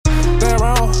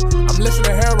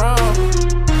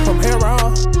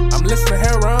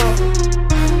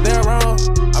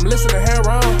listening hair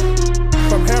on.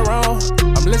 From hair on,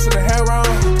 I'm listening hair on.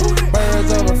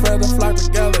 Birds of a feather flock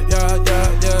together,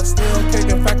 yeah. Still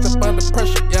kicking facts up under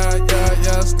pressure,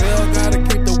 yeah. Still gotta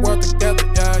keep the world together,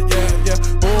 yeah.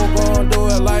 Who gon' do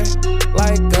it like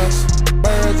us?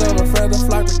 Birds of a feather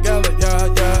flock together,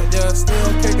 yeah.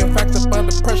 Still kicking facts up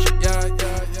under pressure, yeah.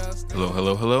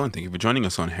 Hello, and thank you for joining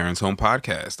us on Heron's Home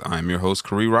Podcast. I'm your host,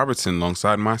 Corey Robertson,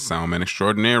 alongside my soundman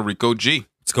extraordinaire, Rico G.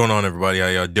 What's going on, everybody? How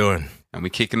y'all doing? And we're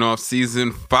kicking off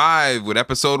season 5 with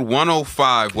episode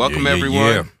 105. Welcome, everyone.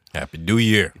 Yeah. Happy New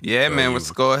Year. Yeah, man,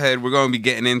 let's go ahead. We're going to be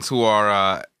getting into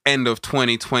our end of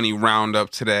 2020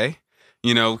 roundup today,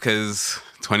 you know, because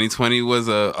 2020 was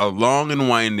a long and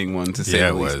winding one, to say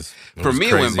the least. For me,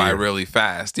 it went by really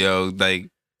fast, yo. Like,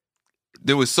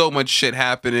 there was so much shit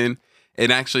happening.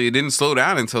 And actually, it didn't slow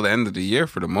down until the end of the year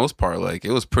for the most part. Like,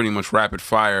 it was pretty much rapid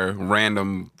fire,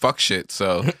 random fuck shit.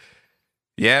 So,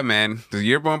 yeah, man, the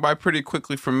year went by pretty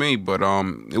quickly for me. But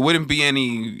it wouldn't be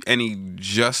any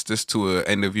justice to an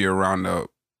end of year roundup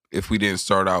if we didn't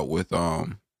start out with a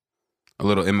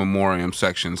little in memoriam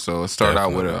section. So let's start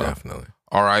out with definitely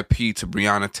R.I.P. to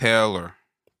Breonna Taylor,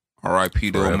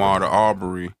 R.I.P. to Ahmaud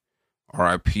Arbery,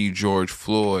 R.I.P. George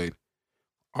Floyd,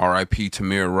 R.I.P.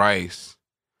 Tamir Rice,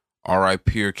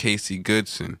 R.I.P. Casey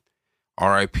Goodson,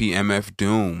 R.I.P. MF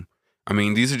Doom. I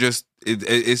mean, these are just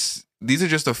these are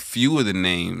just a few of the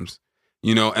names.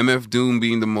 You know, MF Doom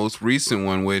being the most recent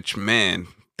one, which, man,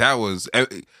 that was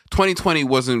 2020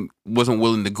 wasn't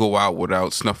willing to go out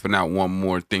without snuffing out one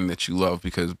more thing that you love,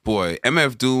 because boy,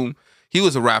 MF Doom, he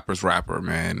was a rapper's rapper,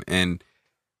 man, and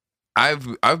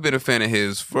I've been a fan of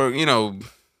his for, you know,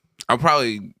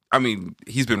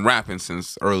 he's been rapping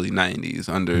since early 90s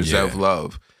under Zev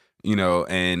Love. You know,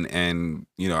 and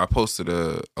you know, I posted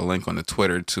a link on the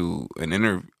Twitter to an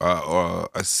interview, or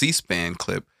a C-SPAN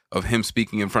clip of him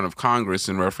speaking in front of Congress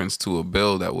in reference to a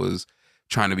bill that was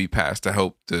trying to be passed to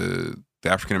help the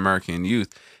African American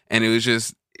youth. And it was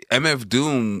just, MF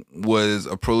Doom was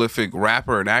a prolific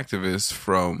rapper and activist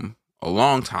from a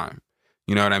long time.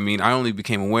 You know what I mean? I only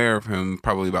became aware of him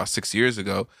probably about 6 years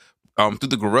ago, through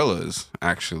the Gorillaz.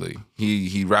 Actually,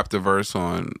 he rapped a verse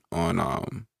on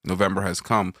November Has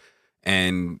Come.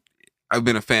 And I've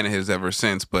been a fan of his ever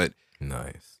since. But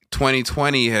nice.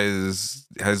 2020 has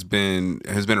been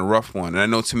a rough one. And I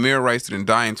know Tamir Rice didn't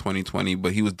die in 2020,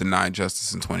 but he was denied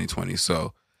justice in 2020.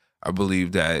 So I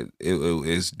believe that it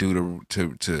is due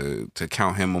to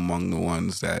count him among the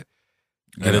ones that,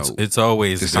 it's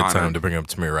always dishonored. A good time to bring up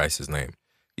Tamir Rice's name.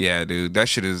 Yeah, dude, that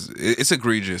shit it's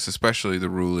egregious, especially the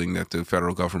ruling that the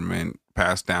federal government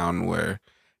passed down, where,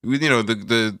 you know,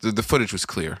 the footage was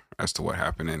clear as to what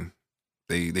happened, and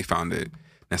they found it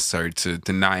necessary to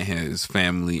deny his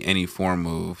family any form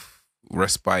of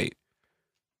respite,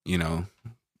 you know,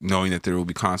 knowing that there will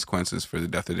be consequences for the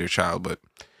death of their child. But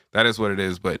that is what it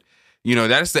is. But, you know,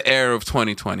 that is the era of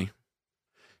 2020.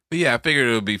 But yeah, I figured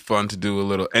it would be fun to do a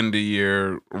little end of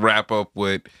year wrap up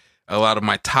with a lot of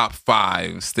my top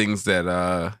 5s, things that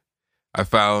I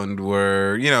found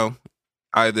were, you know,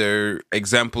 either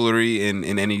exemplary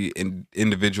in any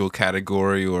individual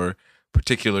category or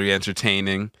particularly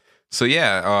entertaining. So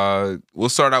yeah, we'll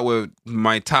start out with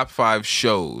my top 5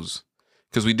 shows,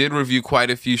 because we did review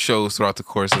quite a few shows throughout the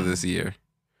course of this year.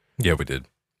 Yeah, we did.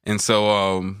 And so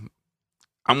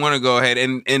I'm going to go ahead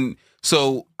and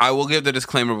so I will give the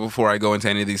disclaimer before I go into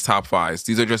any of these top 5s.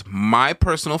 These are just my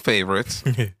personal favorites.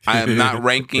 I am not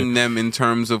ranking them in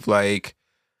terms of like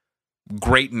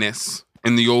greatness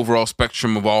in the overall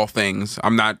spectrum of all things.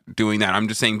 I'm not doing that. I'm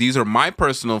just saying these are my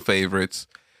personal favorites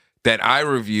that I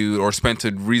reviewed or spent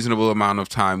a reasonable amount of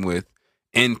time with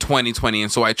in 2020.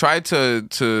 And so I tried to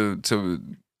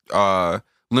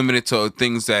limit it to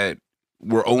things that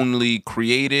were only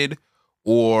created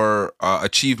or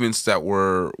achievements that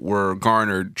were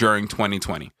garnered during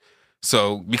 2020.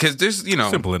 So, because there's, you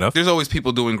know, simple enough. There's always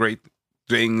people doing great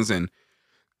things, and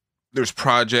there's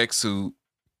projects who,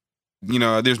 you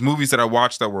know, there's movies that I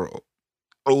watched that were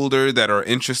older that are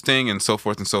interesting, and so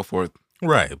forth and so forth.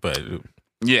 Right, but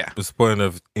yeah, what's the point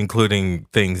of including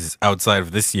things outside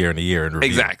of this year and a year in review?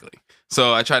 Exactly.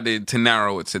 So I tried to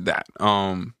narrow it to that.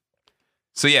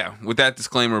 So yeah, with that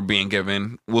disclaimer being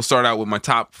given, we'll start out with my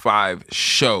top 5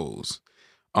 shows.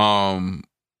 And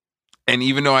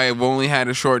even though I have only had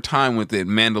a short time with it,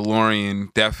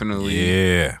 Mandalorian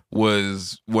definitely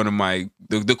was one of my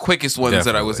the quickest ones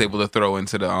that I was able to throw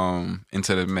into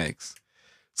the mix.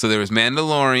 So there was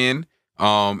Mandalorian,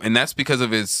 and that's because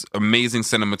of its amazing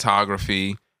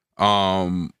cinematography.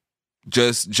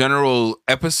 Just general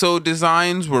episode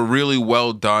designs were really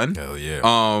well done. Hell yeah.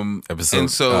 And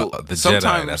so the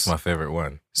Jedi, that's my favorite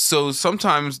one. So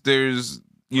sometimes there's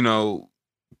you know,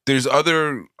 there's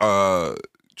other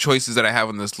choices that I have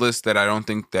on this list that I don't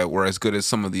think that were as good as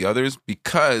some of the others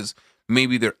because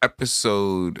maybe their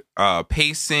episode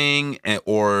pacing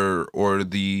or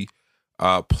the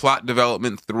plot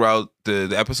development throughout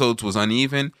the episodes was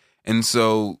uneven, and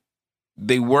so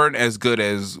they weren't as good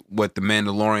as what The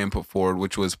Mandalorian put forward,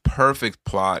 which was perfect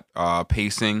plot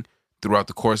pacing throughout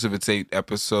the course of its 8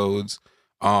 episodes.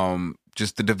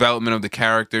 Just the development of the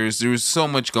characters. There was so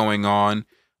much going on.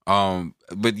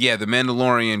 But yeah, The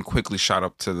Mandalorian quickly shot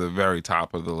up to the very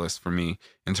top of the list for me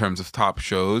in terms of top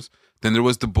shows. Then there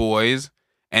was The Boys,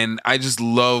 and I just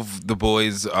love The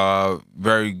Boys.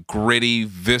 Very gritty,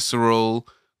 visceral,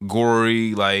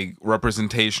 gory, like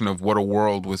representation of what a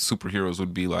world with superheroes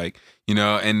would be like, you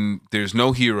know. And there's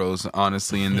no heroes,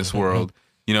 honestly, in this world.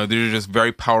 You know, they're just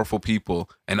very powerful people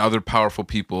and other powerful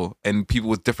people and people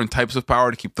with different types of power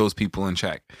to keep those people in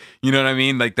check. You know what I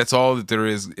mean? Like, that's all that there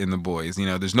is in The Boys. You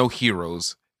know, there's no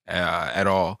heroes at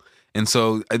all. And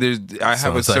so I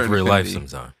have a certain real affinity. life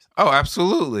sometimes. Oh,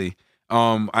 absolutely.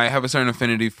 I have a certain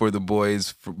affinity for The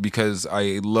Boys because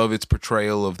I love its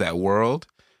portrayal of that world.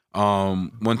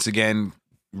 Once again,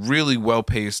 really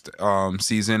well-paced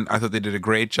season. I thought they did a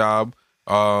great job.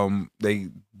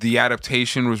 The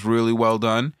adaptation was really well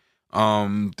done.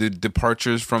 The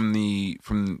departures from the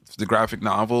graphic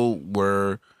novel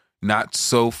were not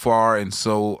so far and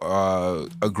so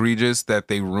egregious that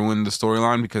they ruined the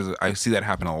storyline, because I see that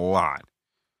happen a lot.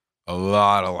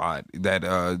 That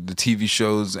the TV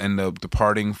shows end up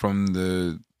departing from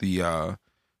the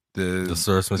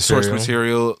source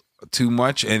material too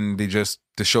much, and the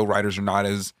show writers are not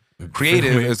as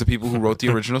creative as the people who wrote the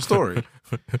original story.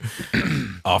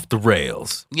 Off the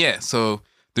rails. Yeah, so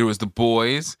there was The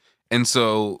Boys, and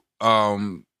so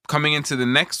coming into the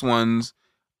next ones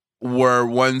were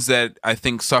ones that I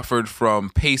think suffered from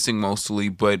pacing mostly,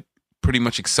 but pretty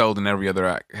much excelled in every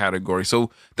other category.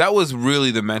 So that was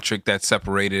really the metric that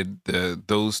separated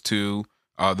those two,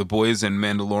 The Boys and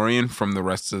Mandalorian, from the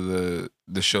rest of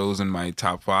the shows in my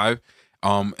top 5,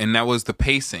 and that was the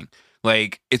pacing.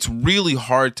 Like, it's really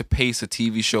hard to pace a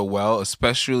TV show well,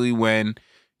 especially when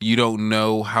you don't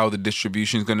know how the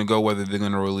distribution is going to go, whether they're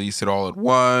going to release it all at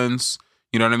once.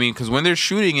 You know what I mean? Because when they're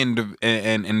shooting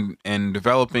and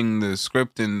developing the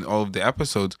script and all of the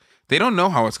episodes, they don't know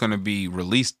how it's going to be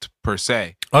released per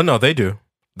se. Oh, no, they do.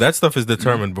 That stuff is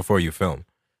determined before you film.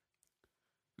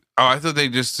 Oh, I thought they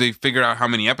figured out how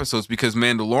many episodes, because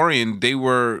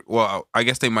Mandalorian, I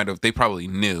guess they probably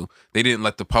knew. They didn't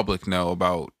let the public know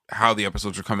about how the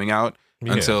episodes were coming out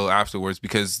until afterwards,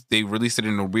 because they released it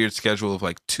in a weird schedule of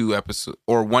like 2 episodes,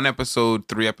 or 1 episode,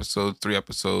 3 episodes, 3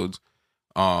 episodes.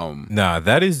 Nah,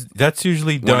 that's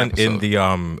usually done in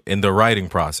the writing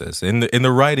process. In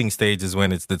the writing stage is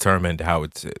when it's determined how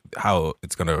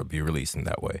it's gonna be released in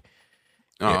that way.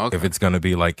 Oh, okay. If it's gonna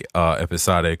be like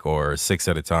episodic or 6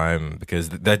 at a time, because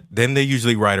then they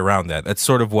usually write around that. That's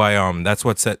sort of why that's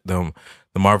what set the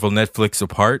Marvel Netflix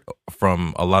apart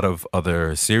from a lot of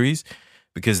other series,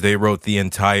 because they wrote the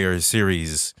entire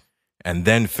series and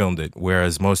then filmed it,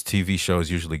 whereas most TV shows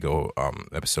usually go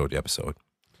episode to episode.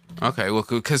 Okay, well,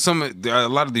 because a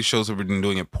lot of these shows have been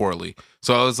doing it poorly,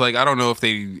 so I was like, I don't know if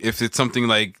it's something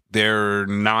like they're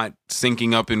not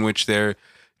syncing up, in which they're,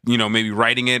 you know, maybe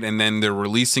writing it and then they're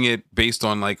releasing it based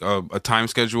on like a time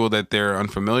schedule that they're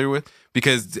unfamiliar with.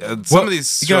 Because some of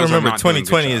these shows, you gotta remember,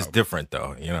 2020 is different,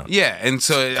 though. You know. Yeah, and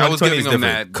so I was giving them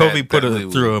that.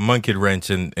 COVID threw a monkey wrench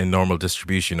in normal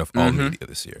distribution of all media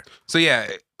this year. So yeah,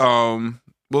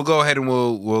 we'll go ahead and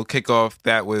we'll kick off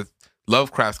that with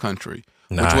Lovecraft Country.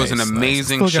 Which was an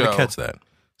amazing show. Gotta catch that.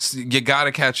 You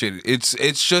gotta catch it.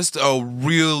 It's just a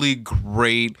really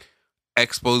great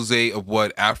expose of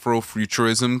what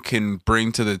Afrofuturism can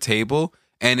bring to the table,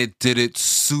 and it did it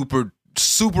super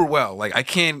well. Like, I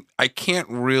can't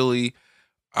really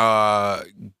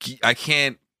I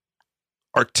can't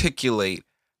articulate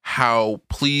how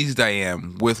pleased I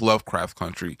am with Lovecraft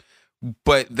Country,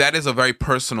 but that is a very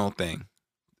personal thing.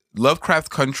 Lovecraft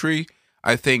Country,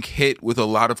 I think, hit with a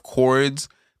lot of chords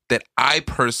that I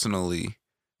personally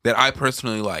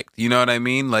liked. You know what I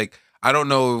mean? Like, I don't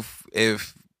know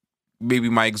if maybe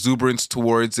my exuberance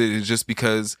towards it is just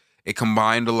because it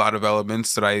combined a lot of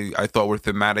elements that I thought were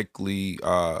thematically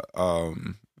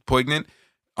poignant.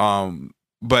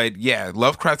 But yeah,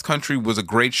 Lovecraft Country was a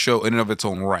great show in and of its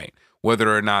own right,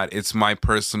 whether or not it's my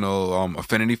personal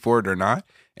affinity for it or not.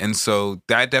 And so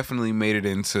that definitely made it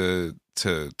into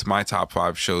my top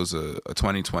 5 shows of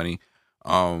 2020.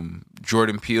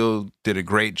 Jordan Peele did a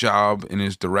great job in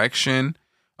his direction.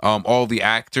 All the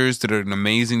actors did an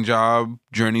amazing job.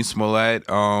 Jurnee Smollett,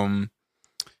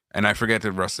 and I forget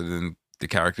the rest of the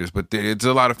characters, but it's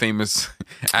a lot of famous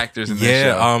actors in this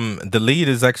show. Yeah, the lead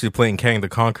is actually playing Kang the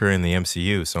Conqueror in the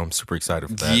MCU, so I'm super excited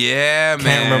for that. Yeah, man.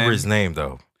 Can't remember his name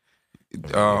though.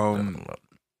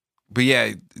 But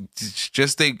yeah, it's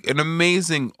just an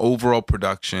amazing overall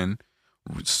production,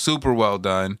 super well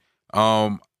done.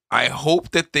 I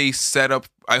hope that they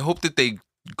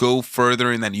go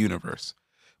further in that universe,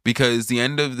 because the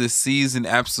end of the season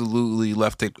absolutely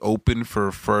left it open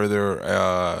for further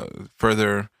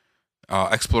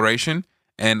exploration,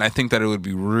 and I think that it would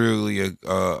be really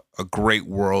a great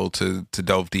world to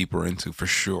delve deeper into for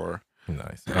sure.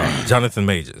 Nice. Jonathan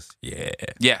Majors. Yeah.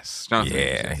 Yes. Jonathan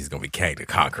Yeah, Majors. he's gonna be Kang the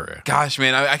Conqueror. Gosh,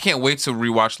 man, I can't wait to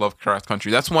rewatch Lovecraft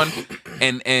Country. That's one,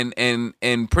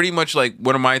 and pretty much like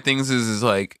one of my things is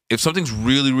like, if something's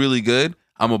really really good,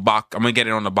 I'm gonna get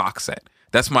it on the box set.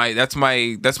 That's my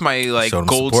like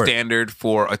gold support. standard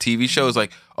for a TV show. Is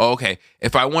like, oh, okay,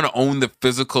 if I want to own the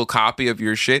physical copy of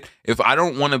your shit, if I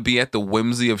don't want to be at the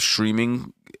whimsy of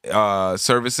streaming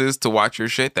services to watch your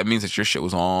shit, that means that your shit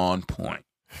was on point.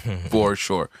 For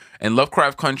sure. And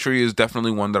Lovecraft Country is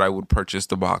definitely one that I would purchase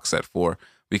the box set for,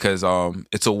 because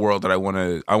it's a world that I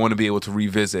want to be able to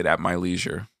revisit at my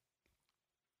leisure.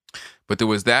 But there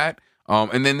was that,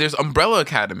 and then there's Umbrella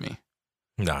Academy.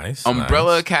 Nice.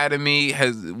 Umbrella Academy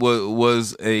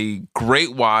was a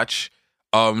great watch.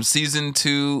 Season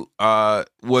 2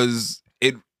 was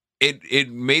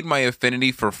it made my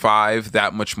affinity for 5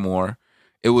 that much more.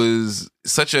 It was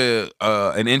such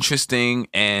an interesting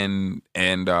and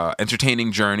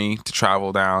entertaining journey to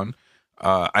travel down.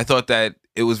 I thought that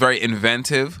it was very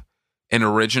inventive and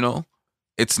original.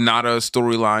 It's not a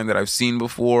storyline that I've seen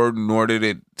before, nor did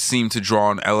it seem to draw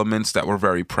on elements that were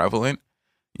very prevalent.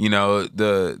 You know,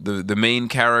 the main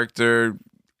character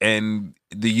and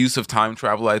the use of time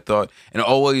travel, I thought, and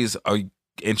always a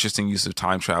interesting use of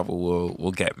time travel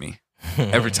will get me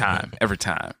every time.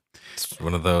 It's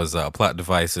one of those plot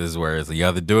devices where it's you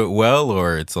either do it well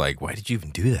or it's like, why did you even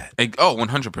do that?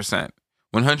 100%.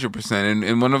 100%.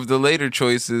 And one of the later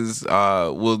choices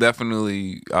will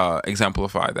definitely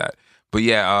exemplify that. But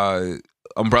yeah,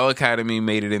 Umbrella Academy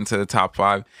made it into the top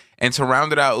 5. And to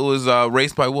round it out, it was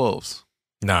Raised by Wolves.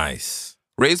 Nice.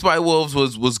 Raised by Wolves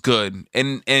was good.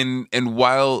 And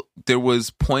while there was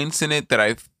points in it that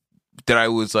I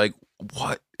was like,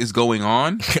 what is going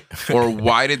on? Or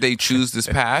why did they choose this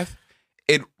path?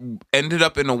 It ended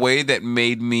up in a way that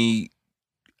made me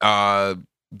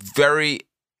very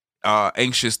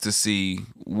anxious to see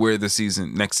where the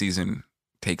next season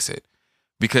takes it,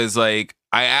 because like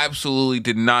I absolutely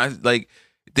did not like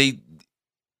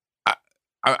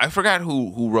I forgot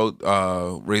who wrote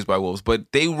Raised by Wolves,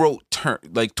 but they wrote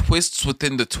twists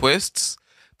within the twists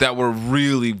that were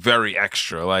really very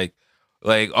extra. Like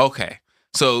okay,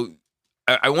 so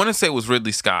I want to say it was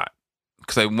Ridley Scott,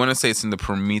 because I want to say it's in the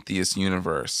Prometheus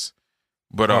universe.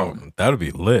 But that'd be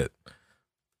lit.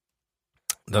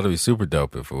 That'd be super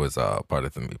dope if it was part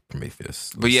of the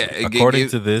Prometheus. But yeah, according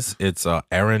to this, it's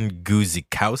Aaron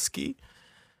Guzikowski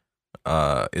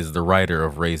is the writer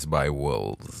of Raised by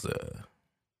Wolves.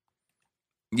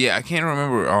 Yeah, I can't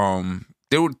remember.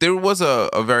 There was a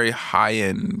very high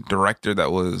end director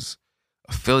that was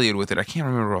affiliated with it. I can't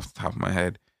remember off the top of my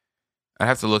head. I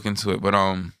have to look into it, but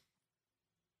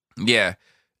yeah.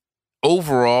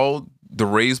 Overall, the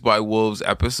Raised by Wolves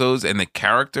episodes and the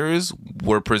characters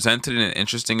were presented in an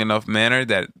interesting enough manner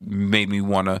that made me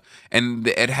wanna, and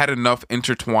it had enough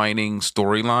intertwining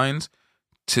storylines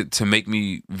to make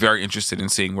me very interested in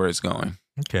seeing where it's going.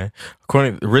 Okay.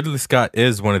 Ridley Scott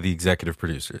is one of the executive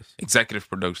producers. Executive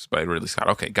produced by Ridley Scott.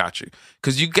 Okay, got you.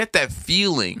 Because you get that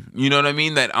feeling, you know what I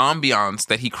mean? That ambiance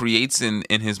that he creates in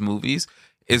his movies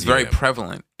is very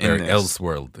prevalent in very this.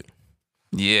 Elseworldy.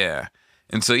 Yeah.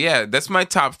 And so, yeah, that's my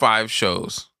top 5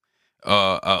 shows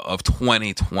of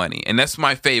 2020. And that's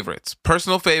my favorites.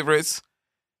 Personal favorites.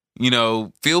 You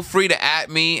know, feel free to at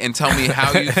me and tell me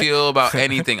how you feel about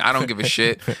anything. I don't give a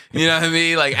shit. You know what I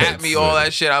mean? Like, at me all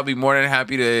that shit. I'll be more than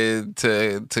happy to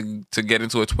get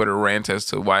into a Twitter rant as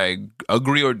to why I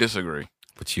agree or disagree.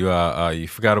 But you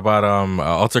forgot about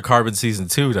Altered Carbon season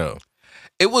 2 though.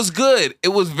 It was good. It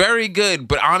was very good.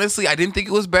 But honestly, I didn't think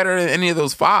it was better than any of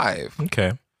those 5.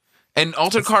 Okay. And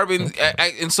Altered Carbon,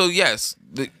 and so yes,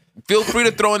 feel free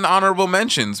to throw in the honorable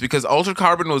mentions, because Altered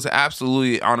Carbon was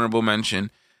absolutely honorable mention.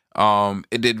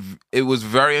 It was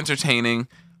very entertaining,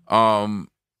 and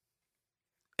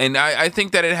I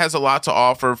think that it has a lot to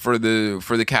offer for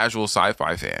the casual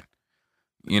sci-fi fan.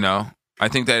 You know, I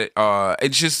think that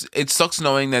it sucks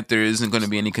knowing that there isn't going to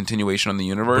be any continuation on the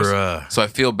universe. Bruh. So I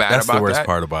feel bad That's about that. the worst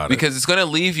part about it. Because it's going to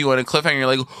leave you on a cliffhanger. You're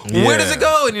like, where does it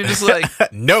go? And you're just like,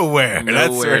 nowhere. That's where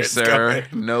nowhere, it's sir.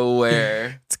 going.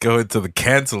 Nowhere. It's going to the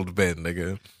canceled bin,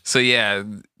 nigga. So yeah,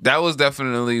 that was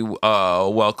definitely a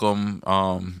welcome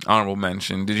honorable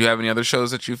mention. Did you have any other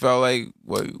shows that you felt like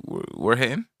were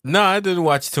hitting? No, I didn't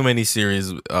watch too many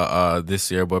series this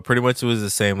year, but pretty much it was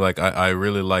the same. Like I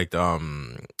really liked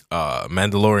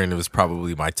Mandalorian. It was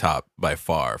probably my top by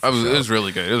far. It was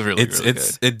really good. It was really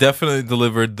good. It definitely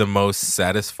delivered the most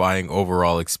satisfying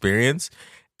overall experience.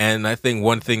 And I think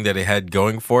one thing that it had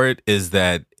going for it is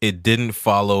that it didn't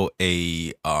follow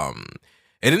any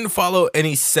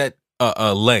set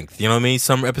length. You know what I mean?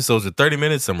 Some episodes were 30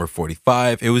 minutes, some were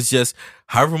 45. It was just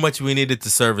however much we needed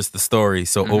to service the story.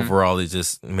 So overall, it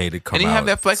just made it come out. And you have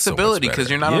that so flexibility much because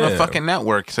better. you're not on a fucking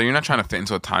network. So you're not trying to fit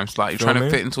into a time slot. You're trying to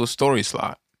fit into a story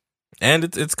slot. And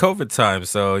it's COVID time,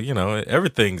 so,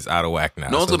 everything's out of whack now.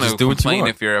 No one's so going just to do what you complain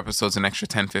want. if your episode's an extra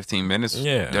 10, 15 minutes.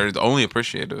 Yeah. They're only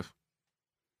appreciative.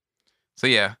 So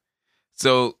yeah.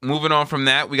 So moving on from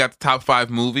that, we got the top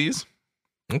 5 movies.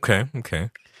 Okay.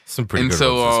 Some pretty And good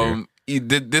so ones you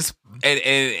did this,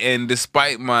 and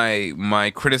despite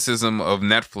my criticism of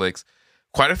Netflix,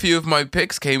 quite a few of my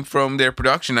picks came from their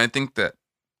production. I think that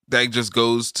just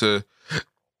goes to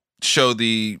show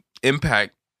the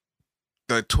impact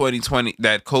that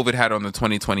COVID had on the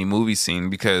 2020 movie scene,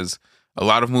 because a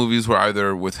lot of movies were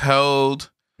either withheld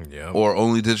or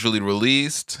only digitally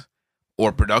released,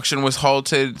 or production was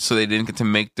halted, so they didn't get to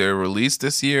make their release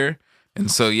this year. And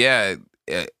so, yeah,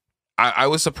 I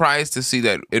was surprised to see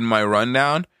that in my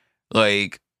rundown,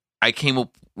 like, I came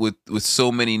up with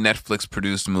so many Netflix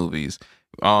produced movies,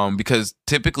 because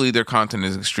typically their content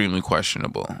is extremely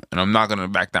questionable, and I'm not going to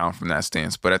back down from that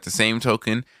stance. But at the same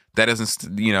token, that doesn't,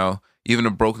 even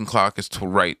a broken clock is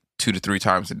right 2 to 3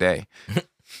 times a day.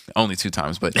 Only 2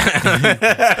 times, but in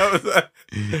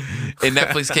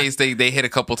Netflix case, they hit a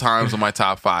couple times on my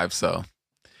top 5. So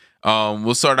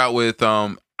we'll start out with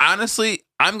honestly,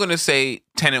 I'm gonna say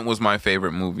Tenet was my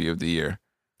favorite movie of the year.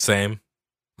 Same.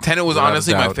 Tenet was Without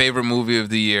honestly a doubt. my favorite movie of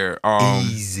the year.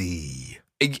 Easy.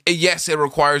 Yes, it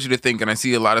requires you to think, and I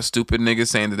see a lot of stupid niggas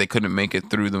saying that they couldn't make it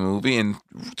through the movie, and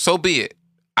so be it.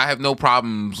 I have no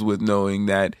problems with knowing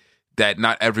that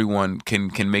not everyone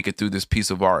can make it through this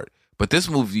piece of art. But this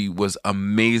movie was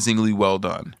amazingly well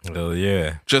done. Oh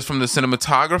yeah. Just from the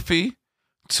cinematography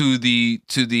to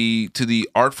the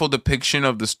artful depiction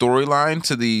of the storyline,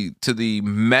 to the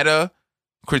meta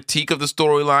critique of the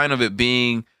storyline of it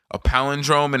being a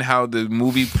palindrome and how the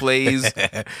movie plays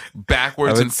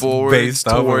backwards and forwards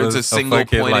towards a single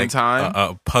point in time.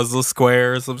 A puzzle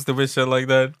square or some stupid shit like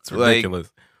that. It's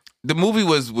ridiculous. The movie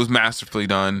was masterfully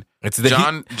done.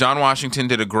 John Washington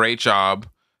did a great job.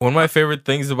 One of my favorite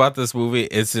things about this movie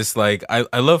is just like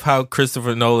I love how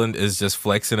Christopher Nolan is just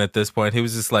flexing at this point. He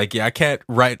was just like, yeah, I can't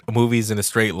write movies in a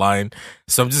straight line,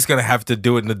 so I'm just gonna have to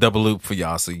do it in a double loop for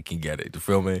y'all so you can get it. You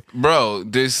feel me, bro?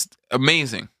 This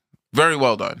amazing, very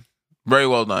well done, very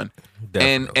well done.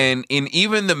 Definitely. And in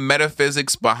even the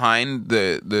metaphysics behind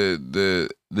the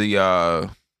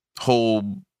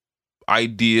whole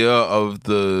idea of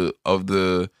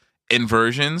the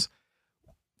inversions.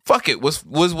 Fuck it,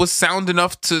 was sound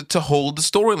enough to hold the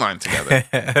storyline together.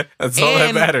 That's all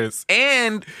that matters.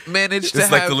 And managed Just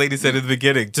to like have, the lady said in the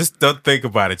beginning, just don't think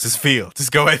about it, just feel,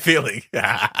 just go by feeling.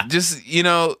 just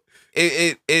it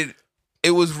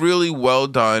was really well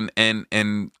done,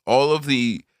 and all of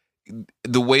the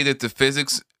way that the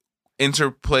physics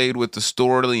interplayed with the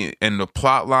story and the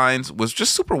plot lines was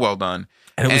just super well done.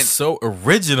 And it was so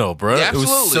original, bro. Yeah, it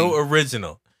was so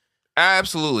original.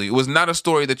 Absolutely. It was not a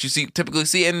story that you typically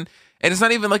see. And it's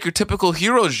not even like your typical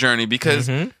hero's journey, because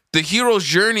the hero's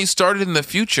journey started in the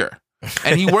future.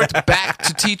 And he worked back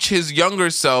to teach his younger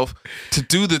self to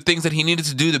do the things that he needed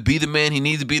to do to be the man he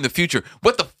needed to be in the future.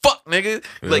 What the fuck, nigga?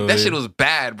 Like, that shit was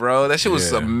bad, bro. That shit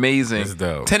was amazing. It's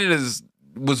dope. Tenet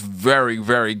was very,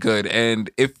 very good. And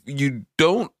if you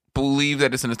don't believe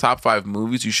that it's in the top 5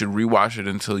 movies, you should rewatch it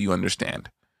until you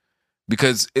understand.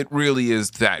 Because it really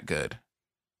is that good.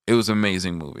 It was an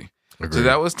amazing movie. Agreed. So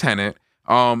that was Tenet.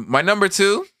 My number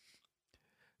 2,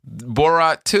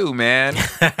 Borat 2, man.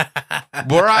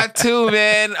 Borat 2,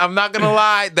 man. I'm not gonna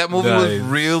lie, that movie was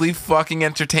really fucking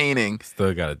entertaining.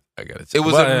 Still I gotta check. It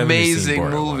was an amazing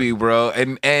movie, bro.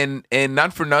 And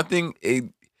not for nothing,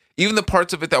 even the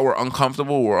parts of it that were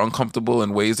uncomfortable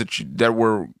in ways that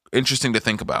were interesting to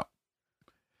think about.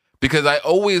 Because I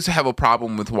always have a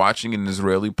problem with watching an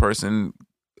Israeli person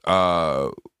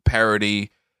parody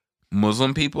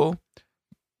Muslim people,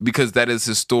 because that is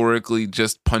historically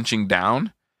just punching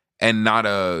down and not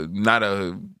a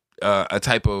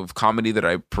type of comedy that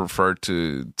I prefer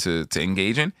to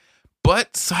engage in.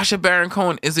 But Sacha Baron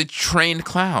Cohen is a trained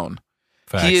clown.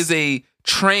 Facts. He is a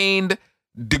trained,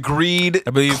 degreed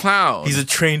clown. He's a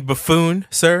trained buffoon,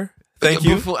 sir. Thank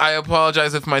you. I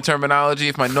apologize if my terminology,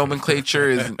 if my nomenclature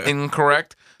is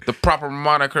incorrect. The proper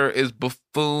moniker is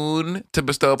buffoon to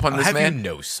bestow upon this man. You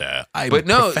know, sir.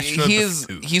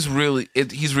 He's really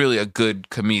a good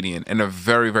comedian and a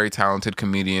very, very talented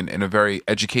comedian and a very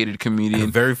educated comedian. And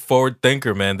a very forward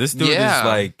thinker, man. This dude is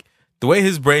like, the way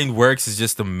his brain works is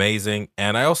just amazing.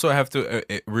 And I also have to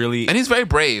really... And he's very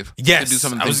brave to do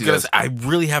some of the things he does. I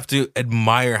really have to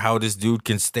admire how this dude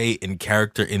can stay in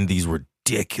character in these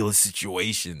ridiculous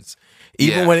situations.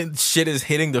 Even when shit is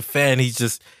hitting the fan, he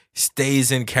just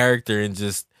stays in character and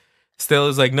just still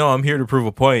is like, no, I'm here to prove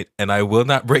a point and I will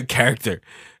not break character.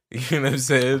 You know what I'm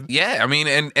saying? Yeah, I mean,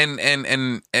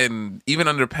 and even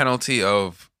under penalty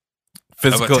of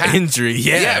physical injury.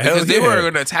 Yeah, because they were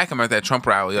going to attack him at that Trump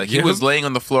rally. Like he was laying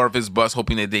on the floor of his bus,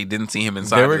 hoping that they didn't see him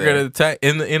inside. They were going to attack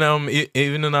even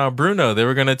in Bruno. They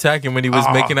were going to attack him when he was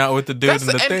making out with the dude in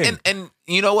the thing. And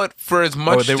you know what? For as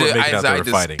much as I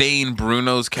disdain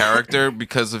Bruno's character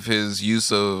because of his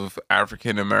use of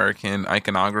African American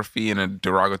iconography in a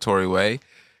derogatory way,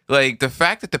 like the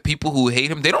fact that the people who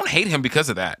hate him, they don't hate him because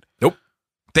of that. Nope.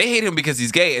 They hate him because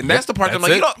he's gay, and that's the part I'm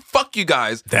like, you know what? Fuck you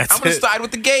guys. I'm gonna side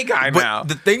with the gay guy now.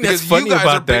 The thing that's funny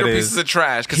about that is pieces of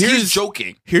trash because he's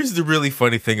joking. Here's the really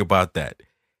funny thing about that: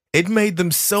 it made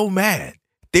them so mad.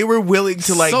 They were willing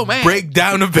to break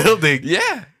down a building,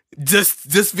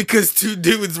 just because two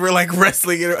dudes were like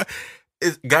wrestling.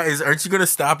 Guys, aren't you gonna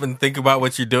stop and think about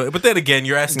what you're doing? But then again,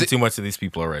 you're asking too much of these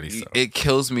people already. So. It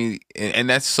kills me, and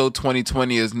that's so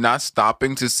 2020 is not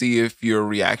stopping to see if your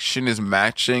reaction is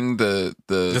matching the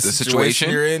situation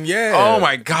you're in. Yeah. Oh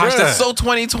my gosh, that's so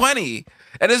 2020.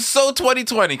 That is so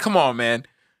 2020. Come on, man.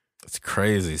 It's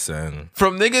crazy, son.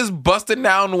 From niggas busting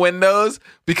down windows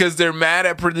because they're mad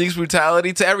at police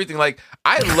brutality to everything. Like,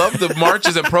 I love the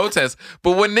marches and protests,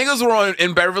 but when niggas were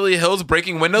in Beverly Hills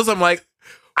breaking windows, I'm like,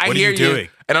 I hear you,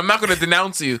 and I'm not going to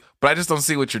denounce you, but I just don't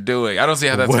see what you're doing. I don't see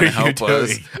how that's going to help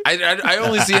us. I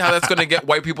only see how that's going to get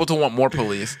white people to want more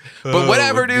police. But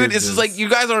whatever, dude. It's just like you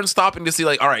guys aren't stopping to see,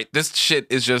 like, all right, this shit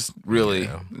is just really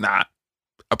not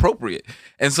appropriate.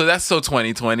 And so that's so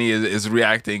 2020 is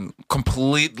reacting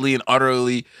completely and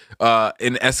utterly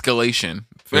in escalation.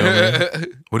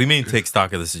 What do you mean take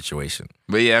stock of the situation?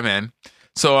 But yeah, man.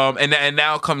 So and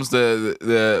now comes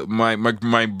my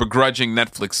begrudging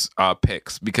Netflix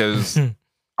picks because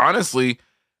honestly,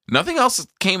 nothing else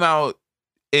came out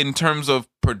in terms of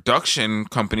production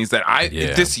companies that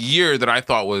this year that I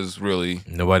thought was really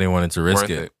nobody wanted to risk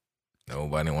it.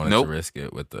 Nobody wanted to risk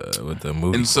it with the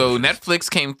movie. And so Netflix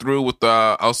came through with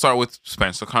I'll start with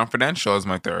Spencer Confidential as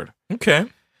my third. Okay.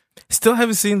 Still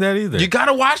haven't seen that either. You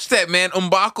gotta watch that, man.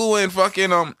 M'Baku and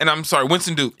fucking and I'm sorry,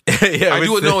 Winston Duke. I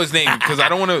do know his name because I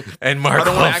don't want to. And Mark, I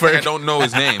don't want to act like I don't know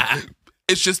his name.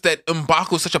 It's just that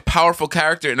M'Baku is such a powerful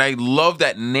character, and I love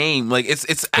that name. Like it's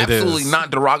absolutely not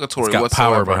derogatory it's got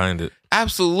whatsoever. Power behind it,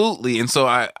 absolutely. And so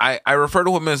I refer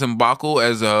to him as M'Baku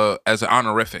as an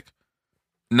honorific,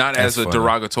 not as a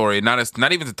derogatory, not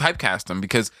even to typecast him,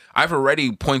 because I've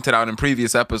already pointed out in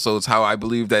previous episodes how I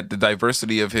believe that the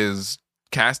diversity of his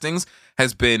castings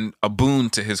has been a boon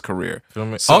to his career.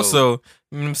 So, also,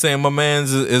 you know what I'm saying, my man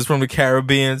is from the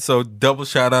Caribbean, so double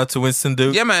shout out to Winston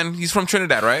Duke. Yeah, man, he's from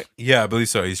Trinidad, right? Yeah, I believe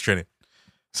so. He's Trinidad.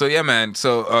 So yeah, man.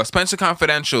 So Spencer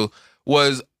Confidential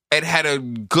it had a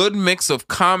good mix of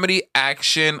comedy,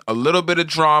 action, a little bit of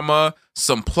drama,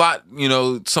 some plot,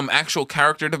 some actual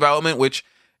character development, which,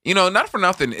 not for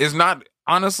nothing, is not.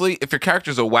 Honestly, if your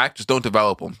characters are whack, just don't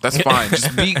develop them. That's fine.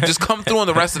 Just come through on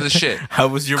the rest of the shit. How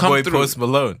was your boy Post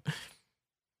Malone?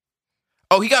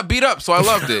 Oh, he got beat up, so I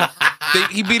loved it.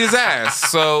 He beat his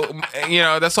ass, so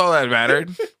that's all that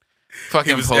mattered. Fucking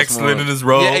he was Post excellent Malone. in his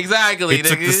role. Yeah, exactly. He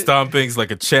took the stompings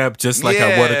like a champ, just like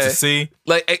I wanted to see.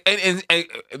 Like,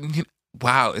 and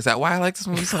wow, is that why I like this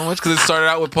movie so much? Because it started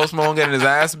out with Post Malone getting his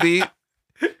ass beat.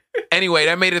 Anyway,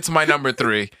 that made it to my number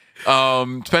 3.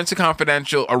 Spencer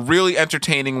Confidential, a really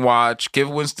entertaining watch. Give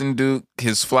Winston Duke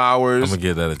his flowers. I'm gonna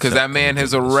give that a because that man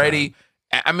has already.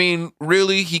 I mean,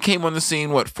 really, he came on the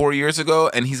scene 4 years ago,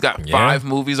 and he's got 5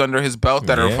 movies under his belt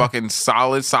that are fucking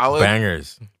solid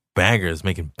bangers,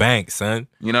 making bank, son.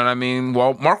 You know what I mean?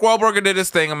 Well, Mark Wahlberg did his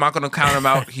thing. I'm not gonna count him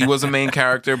out. He was a main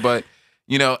character, but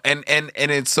and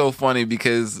it's so funny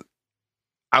because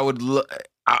I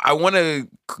want to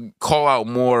call out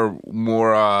more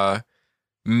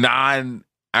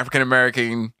non-African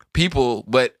American people,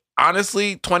 but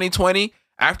honestly, 2020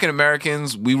 African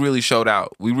Americans, we really showed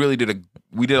out. We did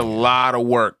a lot of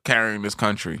work carrying this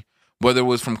country. Whether it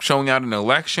was from showing out in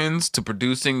elections to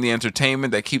producing the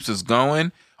entertainment that keeps us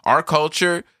going, our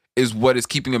culture is what is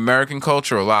keeping American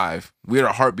culture alive. We're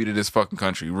the heartbeat of this fucking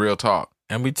country. Real talk.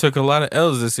 And we took a lot of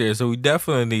L's this year, so we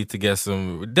definitely need to get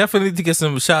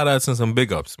some shout outs and some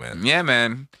big ups, man. Yeah,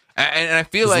 man. And I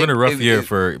feel It's like been a rough year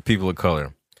for people of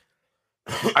color.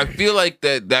 I feel like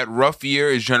that rough year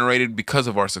is generated because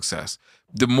of our success.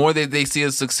 The more that they see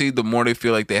us succeed, the more they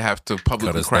feel like they have to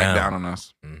publicly crack down on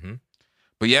us. Mm-hmm.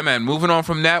 But yeah, man, moving on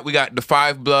from that, we got The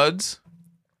Five Bloods.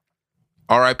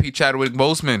 R.I.P. Chadwick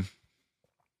Boseman.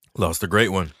 Lost a great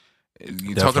one.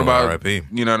 You're talking about, R.I.P.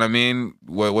 You know what I mean?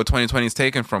 What 2020 is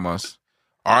taken from us.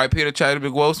 R.I.P. to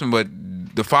Chadwick Boseman, but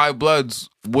The Five Bloods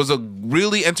was a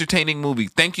really entertaining movie.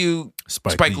 Thank you,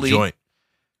 Spike Lee, joint.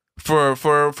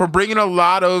 for bringing a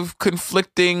lot of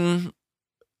conflicting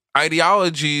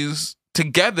ideologies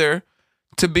together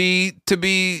to be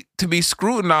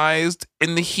scrutinized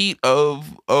in the heat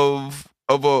of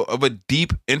a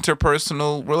deep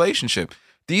interpersonal relationship.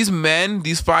 These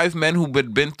 5 men who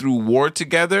had been through war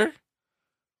together,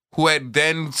 who had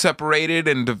then separated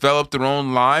and developed their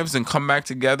own lives and come back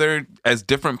together as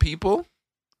different people.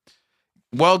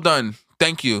 Well done.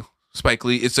 Thank you, Spike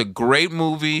Lee. It's a great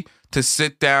movie to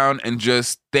sit down and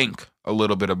just think a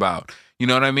little bit about. You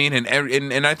know what I mean? And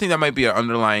I think that might be an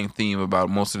underlying theme about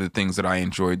most of the things that I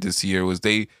enjoyed this year was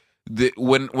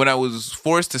when I was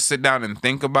forced to sit down and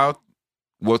think about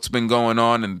what's been going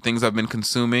on and things I've been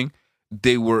consuming,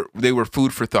 they were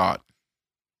food for thought.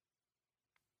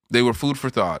 They were food for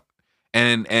thought.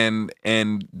 And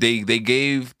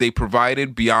they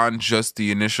provided beyond just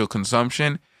the initial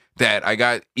consumption that I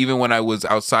got even when I was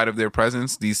outside of their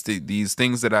presence. These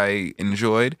things that I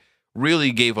enjoyed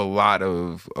really gave a lot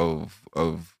of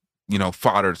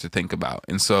fodder to think about.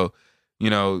 And so,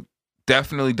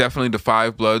 definitely The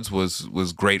Five Bloods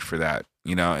was great for that,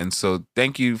 and so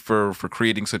thank you for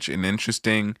creating such an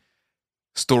interesting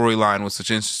storyline with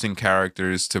such interesting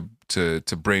characters to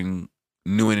bring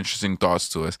new and interesting thoughts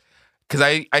to us.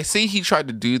 Because I see he tried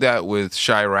to do that with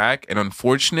Chirac, and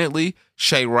unfortunately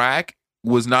Chirac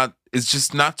is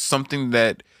just not something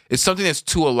that it's something that's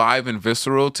too alive and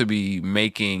visceral to be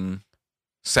making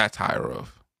satire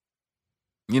of.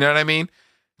 You know what I mean?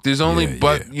 There's only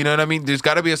you know what I mean? There's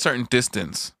got to be a certain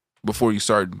distance before you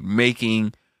start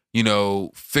making,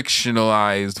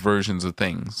 fictionalized versions of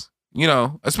things.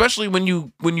 Especially when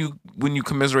you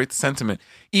commiserate the sentiment,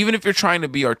 even if you're trying to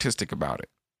be artistic about it,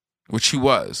 which he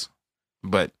was.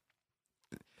 But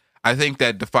I think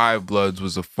that The Five Bloods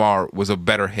was a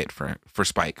better hit for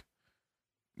Spike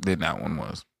than that one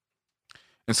was.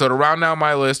 And so to round out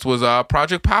my list was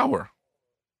Project Power.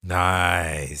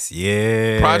 Nice.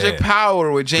 Yeah. Project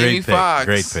Power with Jamie Foxx.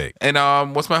 Great pick. And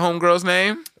what's my homegirl's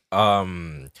name?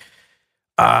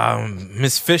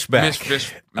 Miss Fishback.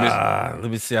 Let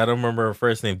me see. I don't remember her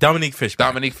first name. Dominique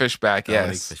Fishback.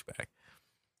 Yes.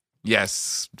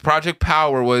 Yes. Project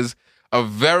Power was a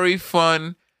very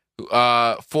fun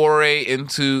foray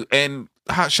into, and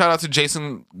shout out to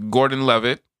Jason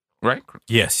Gordon-Levitt, right?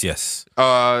 Yes. The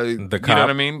cop. You know what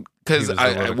I mean? Because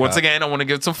once again, I want to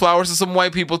give some flowers to some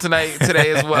white people today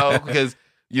as well. Because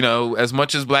as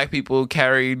much as black people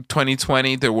carried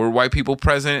 2020, there were white people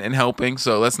present and helping.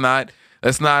 So let's not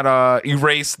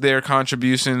erase their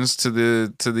contributions to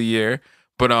the year.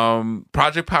 But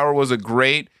Project Power was a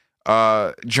great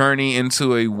journey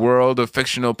into a world of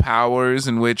fictional powers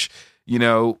in which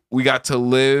we got to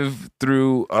live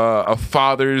through a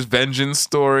father's vengeance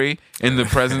story in the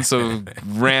presence of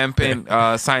rampant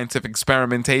scientific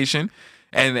experimentation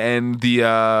and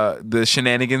the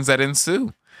shenanigans that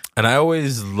ensue. And I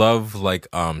always love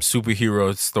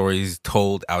superhero stories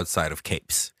told outside of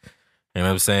capes. You know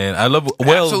what I'm saying? I love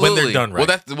when they're done right.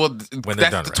 That's the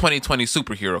 2020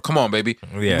 superhero. Come on, baby.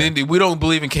 Yeah. We don't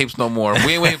believe in capes no more.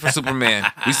 We ain't waiting for Superman.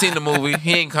 We seen the movie.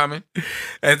 He ain't coming.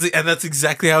 And that's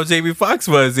exactly how Jamie Foxx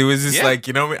was. It was just I'm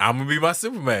gonna be my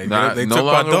Superman. They no took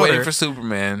longer my daughter, waiting for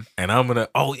Superman. And I'm gonna.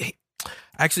 I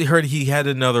actually heard he had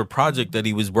another project that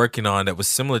he was working on that was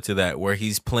similar to that, where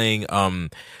he's playing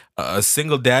a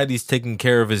single dad. He's taking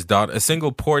care of his daughter. A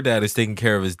single poor dad is taking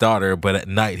care of his daughter, but at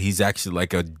night he's actually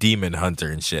like a demon hunter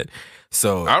and shit.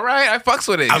 So all right, I fucks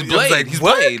with it. He's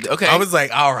Blade. Okay, I was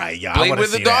like, all right, yeah, Blade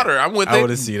with the daughter. I'm with it. I want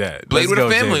to see that. Blade with a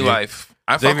family life.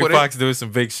 I fuck with it. Jamie Foxx doing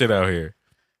some big shit out here.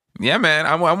 Yeah, man,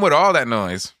 I'm with all that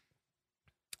noise.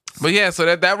 But yeah,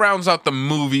 so that rounds out the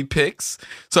movie picks.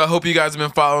 So I hope you guys have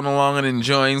been following along and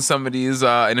enjoying some of these.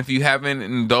 And if you haven't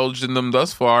indulged in them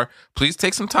thus far, please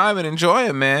take some time and enjoy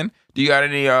them, man. Do you got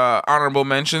any honorable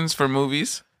mentions for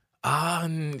movies? I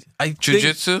think,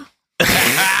 Jiu-Jitsu?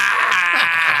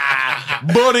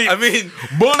 Buddy. I mean,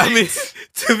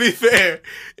 to be fair,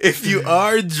 if you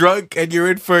are drunk and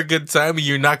you're in for a good time and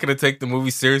you're not going to take the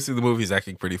movie seriously, the movie's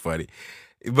actually pretty funny.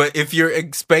 But if you're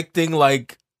expecting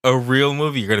like a real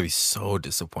movie, you're going to be so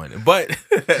disappointed. But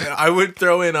I would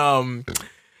throw in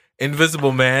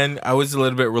Invisible Man. I was a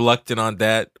little bit reluctant on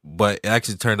that, but it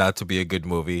actually turned out to be a good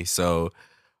movie. So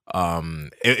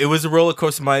it was a roller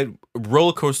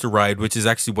coaster ride, which is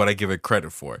actually what I give it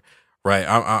credit for. Right,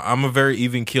 I'm a very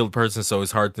even keeled person, so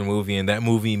it's hard to movie, and that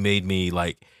movie made me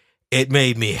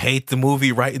hate the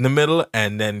movie right in the middle,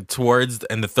 and then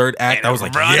in the third act, I was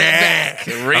like, yeah,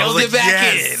 reeled it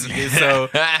back in. So,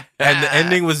 and the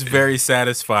ending was very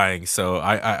satisfying. So,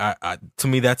 I to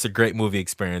me, that's a great movie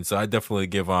experience. So, I definitely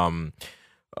give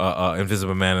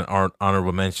Invisible Man an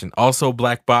honorable mention. Also,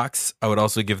 Black Box, I would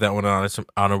also give that one an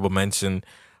honorable mention.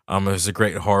 It was a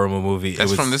great horror movie.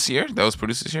 That's from this year? That was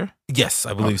produced this year? Yes,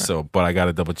 I believe so, but I got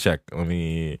to double check. Let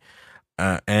me...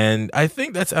 and I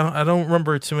think I don't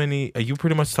remember too many... You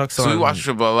pretty much talked So we watched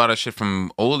a lot of shit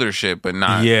from older shit, but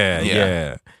not...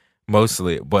 Yeah.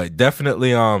 Mostly. But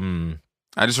definitely... I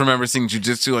just remember seeing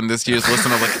Jiu-Jitsu on this year's list,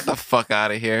 and I'm like, get the fuck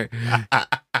out of here.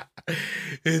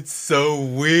 It's so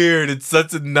weird. It's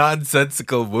such a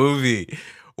nonsensical movie.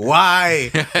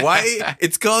 Why?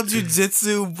 It's called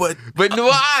Jiu-Jitsu, but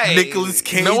why? Nicolas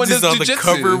Cage is on the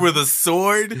cover with a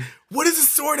sword. What does a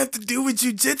sword have to do with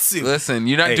Jiu-Jitsu? Listen,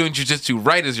 you're not doing Jiu-Jitsu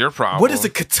right is your problem. What does a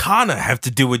katana have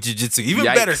to do with Jiu-Jitsu? Even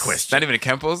better question. Not even a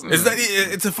Kempo's?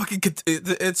 It's a fucking...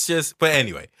 It's just... But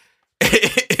anyway...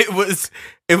 It was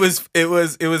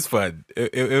fun.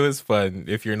 It was fun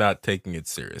if you're not taking it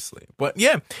seriously. But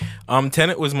yeah,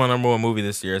 Tenet was my number one movie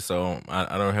this year, so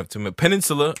I don't have too much.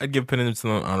 Peninsula, I'd give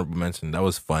Peninsula an honorable mention. That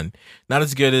was fun. Not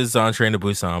as good as Train to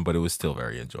Busan, but it was still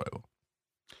very enjoyable.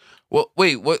 Well,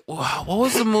 wait, what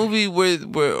was the movie where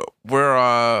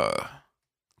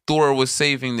Thor was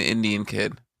saving the Indian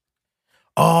kid?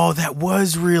 Oh, that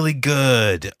was really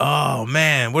good. Oh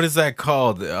man, what is that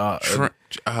called? I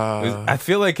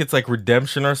feel like it's like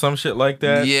Redemption or some shit like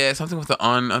that. Yeah, something with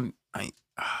the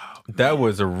that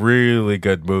was a really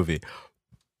good movie.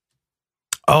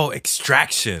 Oh,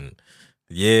 Extraction.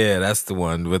 Yeah, that's the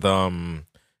one with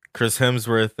Chris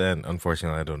Hemsworth and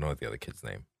unfortunately I don't know the other kid's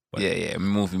name. But. Yeah,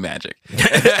 movie magic.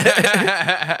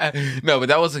 No, but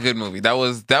that was a good movie.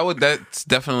 That's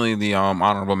definitely the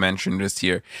honorable mention this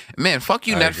year. Man, fuck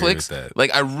you, Netflix.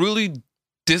 Like, I really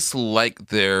dislike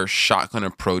their shotgun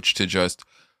approach to just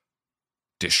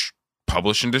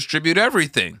publish and distribute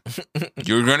everything.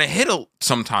 You're gonna hit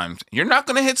sometimes. You're not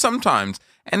gonna hit sometimes,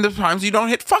 and the times you don't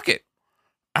hit, fuck it.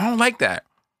 I don't like that.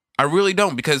 I really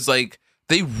don't, because like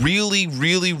they really,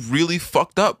 really, really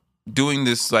fucked up doing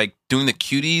the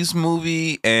Cuties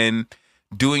movie and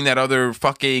doing that other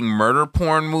fucking murder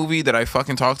porn movie that I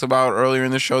fucking talked about earlier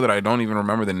in the show that I don't even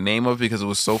remember the name of because it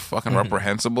was so fucking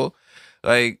reprehensible.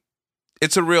 Like,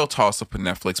 it's a real toss up with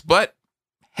Netflix. But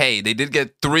hey, they did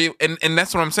get 3, and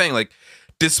that's what I'm saying. Like,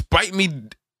 despite me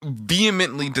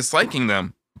vehemently disliking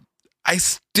them, I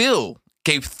still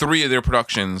gave 3 of their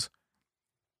productions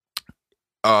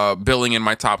billing in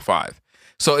my top 5.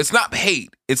 So it's not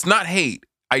hate. It's not hate.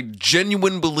 I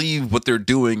genuinely believe what they're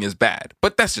doing is bad,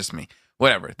 but that's just me.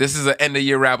 Whatever. This is an end of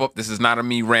year wrap up. This is not a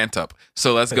me rant up.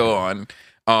 So let's go on.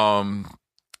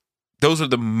 Those are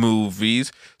the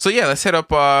movies. So yeah, let's hit up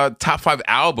top 5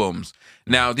 albums.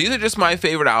 Now, these are just my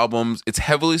favorite albums. It's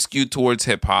heavily skewed towards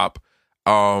hip hop.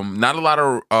 Not a lot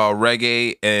of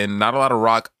reggae and not a lot of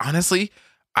rock. Honestly,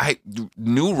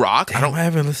 new rock. I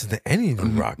haven't listened to any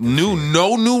new rock.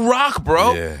 No new rock,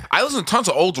 bro. Yeah. I listen to tons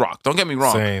of old rock. Don't get me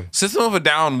wrong. Same. System of a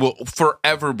Down will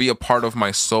forever be a part of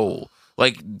my soul.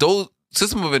 Like, those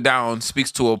System of a Down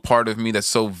speaks to a part of me that's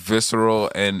so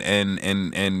visceral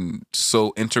and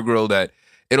so integral that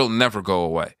it'll never go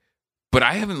away. But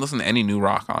I haven't listened to any new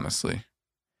rock, honestly.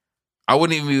 I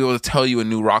wouldn't even be able to tell you a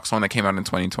new rock song that came out in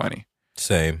 2020.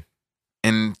 Same.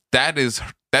 And that's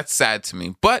sad to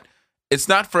me. But it's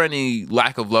not for any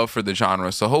lack of love for the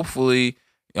genre. So hopefully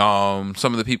some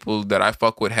of the people that I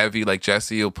fuck with heavy, like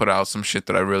Jesse, will put out some shit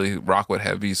that I really rock with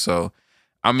heavy. So,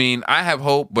 I mean, I have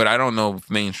hope, but I don't know if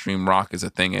mainstream rock is a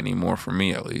thing anymore for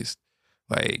me, at least.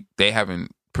 Like, they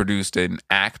haven't produced an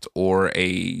act or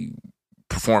a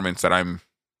performance that I'm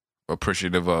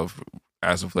appreciative of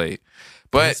as of late.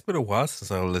 But it's been a while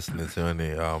since I was listening to any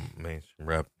mainstream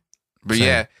rap. But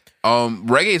yeah,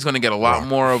 reggae is going to get a lot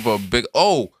more of a big...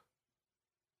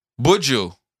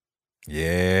 Buju.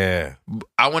 Yeah.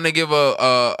 I want to give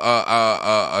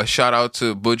a shout out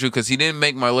to Buju because he didn't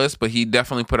make my list, but he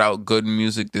definitely put out good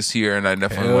music this year, and I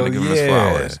definitely want to give him his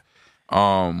flowers.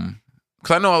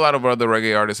 because I know a lot of other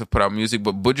reggae artists have put out music,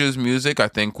 but Buju's music I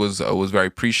think was very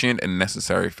prescient and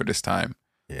necessary for this time.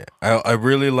 Yeah, I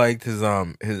really liked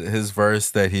his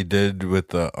verse that he did with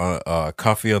the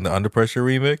Coffee on the Under Pressure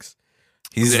remix.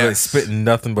 He's like spitting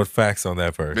nothing but facts on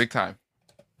that verse. Big time.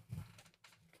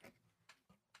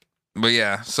 But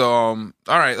yeah, so all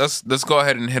right, let's go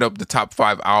ahead and hit up the top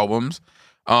 5 albums.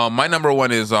 My number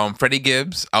 1 is Freddie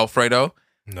Gibbs, Alfredo.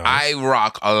 Nice. I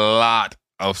rock a lot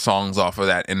of songs off of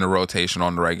that in the rotation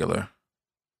on the regular.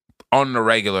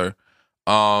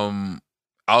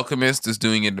 Alchemist is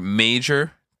doing it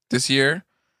major this year.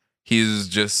 He's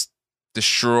just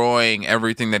destroying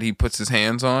everything that he puts his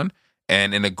hands on,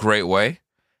 and in a great way.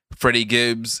 Freddie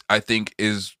Gibbs, I think,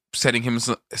 is setting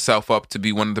himself up to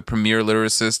be one of the premier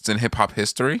lyricists in hip-hop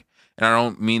history, and I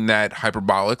don't mean that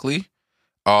hyperbolically.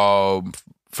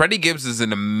 Freddie Gibbs is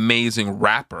an amazing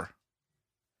rapper.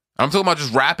 I'm talking about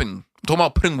just rapping. I'm talking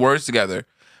about putting words together.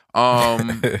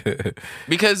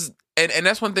 Because, and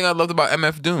that's one thing I loved about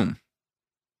MF Doom.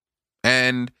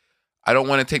 And I don't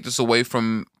want to take this away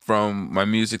from my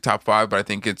music top 5, but I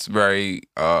think it's very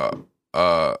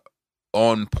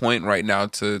on point right now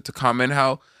to comment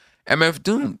how MF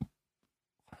Doom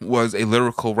was a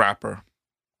lyrical rapper.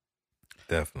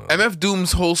 Definitely. MF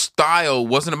Doom's whole style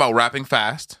wasn't about rapping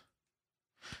fast,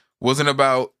 wasn't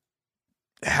about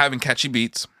having catchy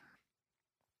beats,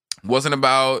 wasn't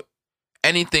about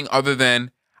anything other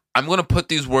than, I'm going to put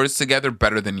these words together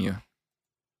better than you.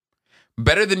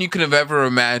 Better than you could have ever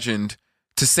imagined,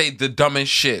 to say the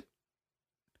dumbest shit.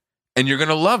 And you're going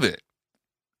to love it.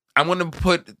 I'm going to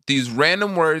put these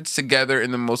random words together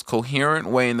in the most coherent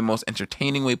way, in the most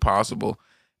entertaining way possible.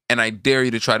 And I dare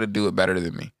you to try to do it better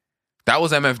than me. That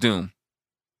was MF Doom.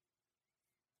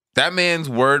 That man's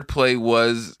wordplay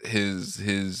was his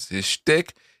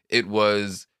shtick. It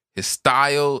was his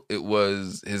style. It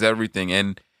was his everything.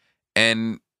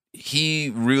 And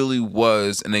he really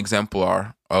was an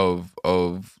exemplar of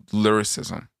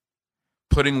lyricism,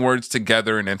 putting words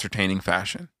together in entertaining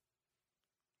fashion.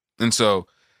 And so,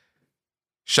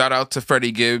 shout out to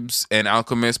Freddie Gibbs and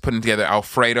Alchemist putting together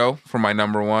Alfredo for my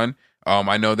number 1.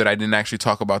 I know that I didn't actually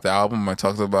talk about the album. I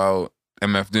talked about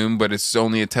MF Doom, but it's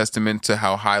only a testament to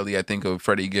how highly I think of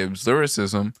Freddie Gibbs'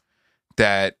 lyricism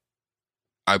that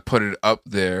I put it up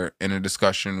there in a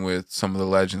discussion with some of the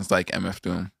legends like MF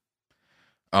Doom.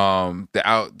 The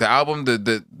album,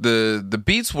 the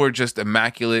beats were just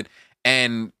immaculate,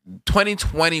 and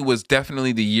 2020 was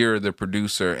definitely the year of the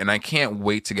producer, and I can't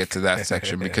wait to get to that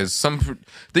section because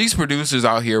these producers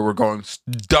out here were going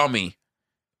dummy.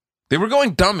 They were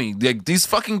going dummy. Like, these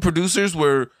fucking producers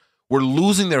were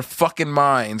losing their fucking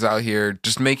minds out here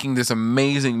just making this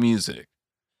amazing music.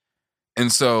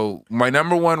 And so my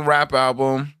number 1 rap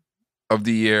album of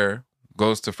the year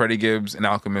goes to Freddie Gibbs and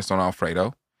Alchemist on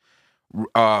Alfredo.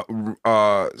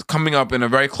 Coming up in a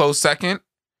very close second,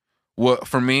 what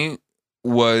for me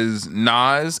was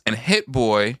Nas and Hit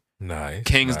Boy,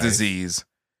 King's Disease.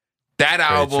 That great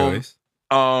album, choice.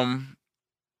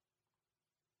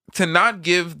 To not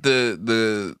give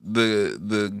the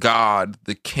god,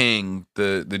 the king,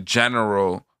 the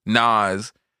general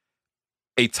Nas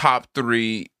a top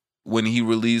 3 when he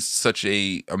released such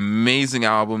a amazing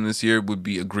album this year would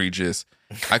be egregious.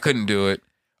 I couldn't do it.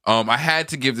 I had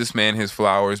to give this man his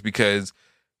flowers because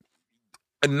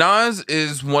Nas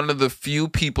is one of the few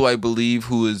people I believe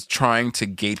who is trying to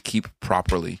gatekeep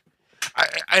properly.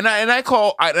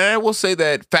 I will say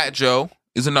that Fat Joe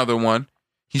is another one.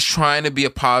 He's trying to be a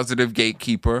positive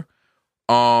gatekeeper.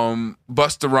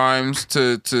 Busta Rhymes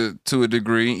to a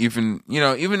degree, even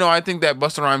though I think that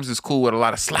Busta Rhymes is cool with a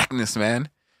lot of slackness, man.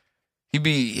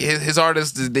 His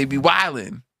artists, they be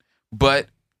wildin', but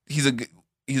he's a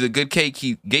good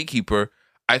gatekeeper.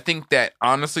 I think that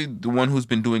honestly, the one who's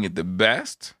been doing it the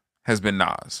best has been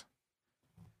Nas.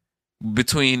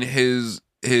 Between his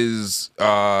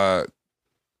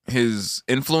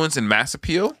influence and mass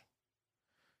appeal,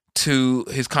 to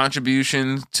his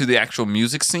contributions to the actual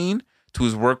music scene, to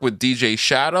his work with DJ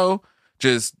Shadow,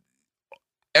 just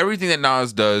everything that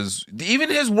Nas does, even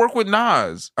his work with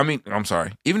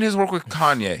even his work with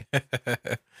Kanye.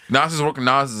 Nas's work with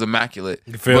Nas is immaculate.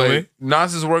 You feel me?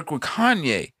 Nas's work with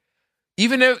Kanye,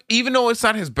 even though it's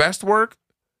not his best work,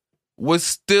 was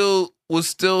still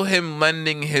him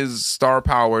lending his star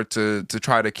power to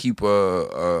try to keep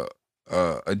a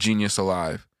genius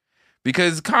alive.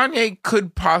 Because Kanye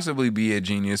could possibly be a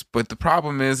genius, but the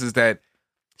problem is that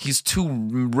he's too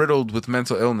riddled with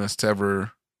mental illness to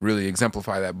ever really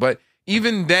exemplify that. But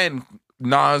even then,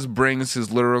 Nas brings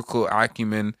his lyrical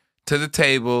acumen to the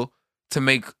table to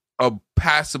make a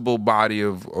passable body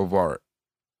of art.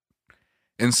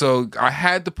 And so I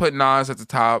had to put Nas at the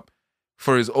top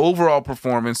for his overall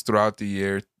performance throughout the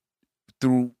year,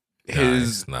 through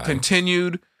his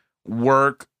continued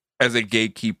work as a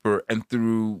gatekeeper, and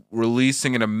through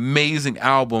releasing an amazing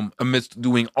album amidst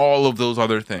doing all of those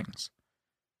other things.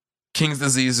 King's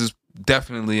Disease is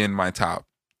definitely in my top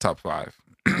 5.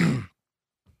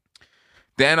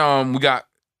 Then we got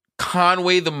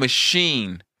Conway the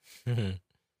Machine.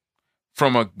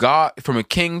 From a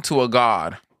king to a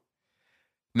god.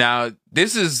 Now,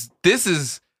 this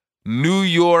is New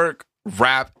York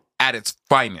rap at its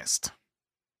finest.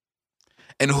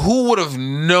 And who would have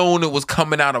known it was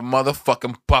coming out of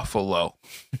motherfucking Buffalo?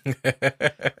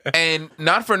 And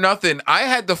not for nothing, I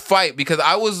had to fight because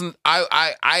I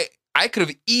could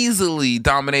have easily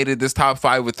dominated this top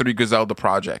 5 with 3 Griselda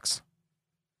projects.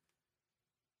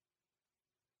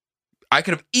 I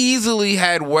could have easily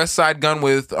had West Side Gun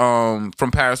with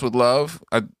From Paris with Love,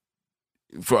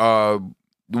 the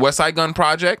West Side Gun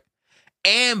project,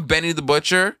 and Benny the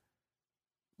Butcher,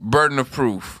 Burden of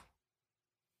Proof.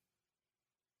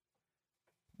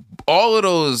 All of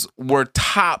those were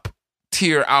top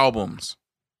tier albums.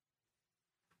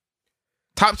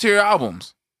 Top tier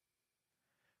albums.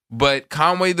 But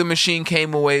Conway the Machine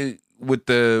came away with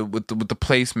the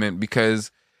placement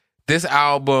because this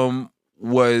album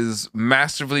was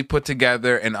masterfully put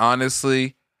together, and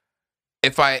honestly,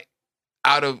 typically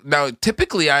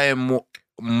I am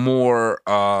more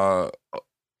I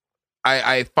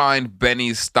find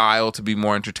Benny's style to be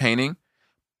more entertaining,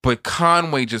 but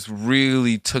Conway just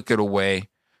really took it away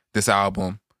this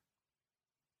album.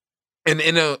 And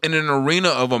in an arena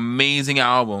of amazing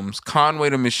albums, Conway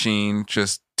the Machine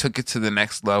just took it to the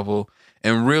next level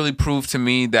and really proved to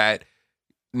me that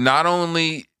not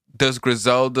only does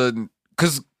Griselda,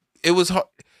 because it was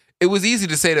easy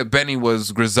to say that Benny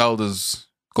was Griselda's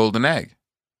golden egg.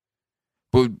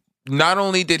 But not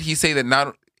only did he say that,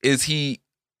 not is he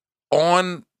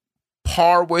on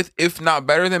par with, if not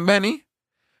better than Benny,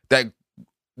 that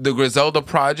the Griselda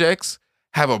projects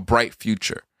have a bright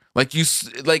future. It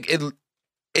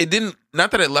didn't, not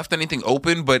that it left anything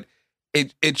open, but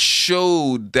it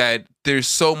showed that there's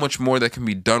so much more that can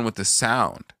be done with the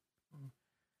sound.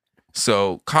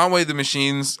 So Conway the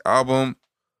Machine's album,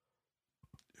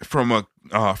 From a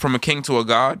King to a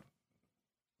God,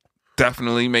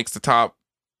 definitely makes the top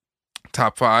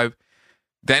 5.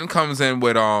 Then comes in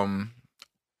with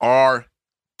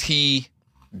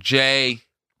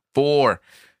RTJ4.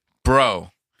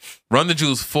 Bro, Run the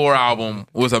Jewels 4 album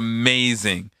was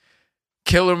amazing.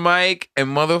 Killer Mike and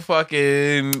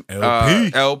motherfucking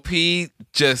LP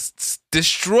just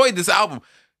destroyed this album.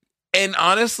 And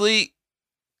honestly,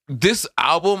 this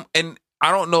album, and I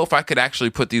don't know if I could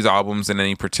actually put these albums in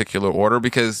any particular order,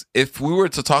 because if we were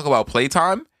to talk about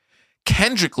playtime,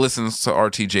 Kendrick listens to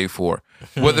RTJ4.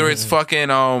 Whether it's fucking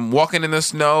Walking in the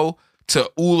Snow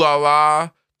to Ooh La La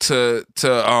to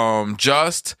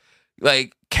Just,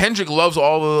 like, Kendrick loves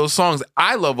all of those songs.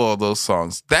 I love all of those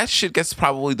songs. That shit gets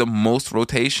probably the most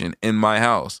rotation in my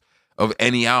house of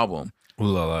any album. Ooh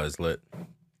La La is lit.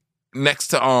 Next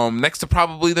to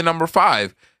probably the number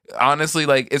 5. Honestly,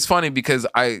 like, it's funny because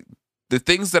the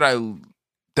things that I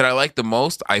like the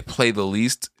most, I play the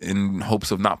least in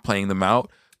hopes of not playing them out.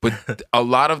 But a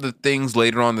lot of the things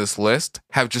later on this list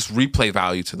have just replay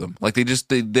value to them. Like, they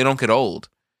don't get old.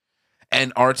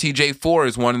 And RTJ4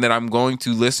 is one that I'm going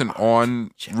to listen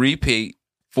on repeat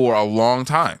for a long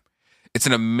time. It's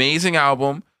an amazing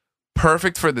album,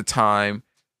 perfect for the time,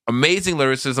 amazing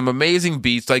lyricism, amazing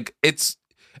beats. Like,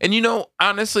 and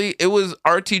honestly, it was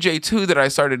RTJ2 that I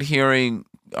started hearing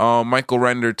Michael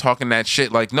Render talking that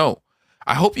shit. Like, no,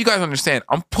 I hope you guys understand.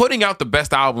 I'm putting out the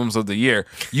best albums of the year.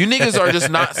 You niggas are just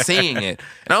not seeing it.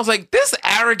 And I was like, this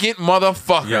arrogant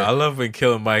motherfucker. Yeah, I love when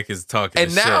Killer Mike is talking.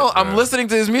 And now shit, I'm listening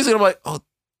to his music and I'm like, oh,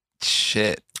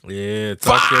 shit. Yeah,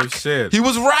 talk your shit. He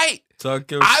was right.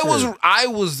 Talk your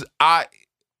shit.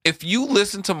 If you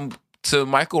listen to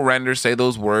Michael Render say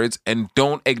those words and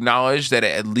don't acknowledge that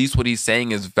at least what he's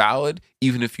saying is valid,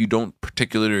 even if you don't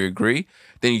particularly agree,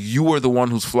 then you are the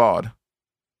one who's flawed.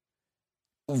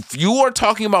 If you are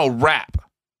talking about rap,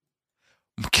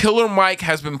 Killer Mike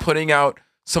has been putting out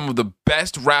some of the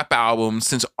best rap albums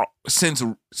since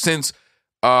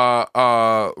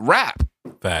rap.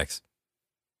 Facts.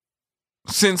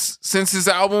 Since his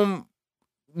album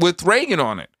with Reagan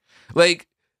on it. Like,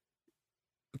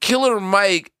 Killer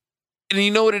Mike, and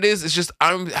you know what it is? It's just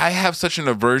I have such an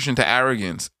aversion to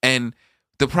arrogance. And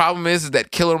the problem is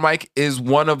that Killer Mike is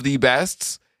one of the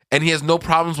best, and he has no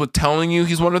problems with telling you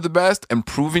he's one of the best and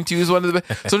proving to you he's one of the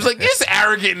best. So it's like, this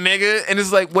arrogant nigga. And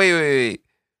it's like, wait.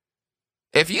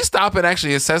 if you stop and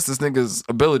actually assess this nigga's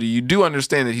ability, you do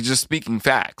understand that he's just speaking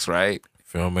facts, right?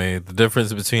 Feel me? The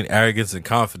difference between arrogance and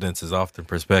confidence is often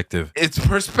perspective. It's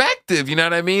perspective, you know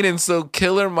what I mean? And so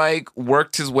Killer Mike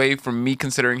worked his way from me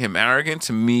considering him arrogant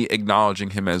to me acknowledging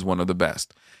him as one of the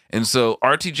best. And so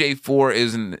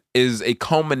RTJ4 is a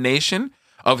culmination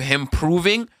of him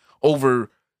proving over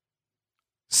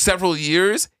several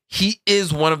years he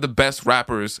is one of the best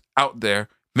rappers out there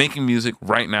making music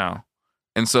right now.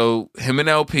 And so him and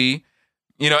LP,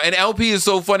 you know, and LP is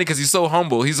so funny because he's so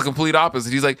humble. He's the complete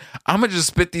opposite. He's like, I'm going to just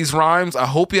spit these rhymes. I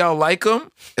hope y'all like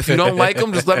them. If you don't like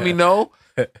them, just let me know.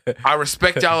 I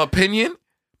respect y'all opinion,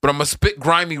 but I'm going to spit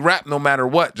grimy rap no matter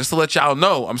what, just to let y'all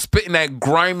know. I'm spitting that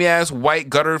grimy ass white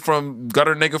gutter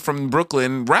nigga from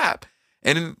Brooklyn rap.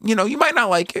 And, you know, you might not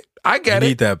like it. I get it. You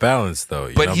need that balance, though.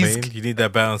 You know what I mean? You need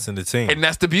that balance in the team. And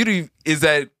that's the beauty, is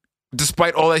that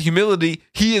despite all that humility,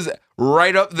 he is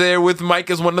right up there with Mike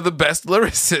as one of the best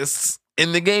lyricists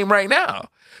in the game right now.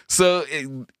 So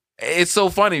it's so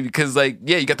funny because, like,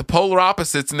 yeah, you got the polar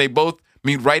opposites and they both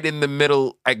meet right in the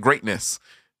middle at greatness.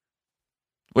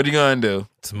 What are you going to do?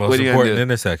 It's the most important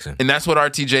intersection. And that's what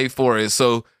RTJ4 is.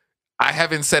 So I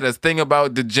haven't said a thing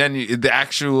about the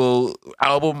actual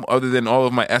album other than all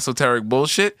of my esoteric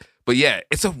bullshit. But yeah,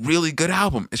 it's a really good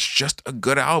album. It's just a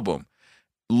good album.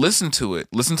 Listen to it.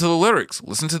 Listen to the lyrics.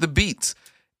 Listen to the beats.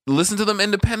 Listen to them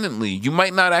independently. You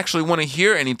might not actually want to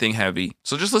hear anything heavy,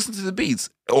 so just listen to the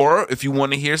beats. Or if you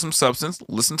want to hear some substance,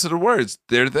 listen to the words.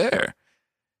 They're there.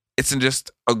 It's just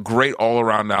a great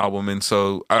all-around album, and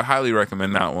so I highly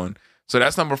recommend that one. So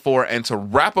that's number 4. And to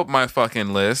wrap up my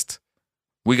fucking list,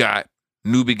 we got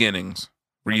New Beginnings,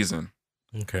 Reason.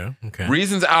 Okay.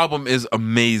 Reason's album is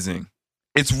amazing.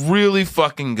 It's really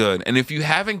fucking good. And if you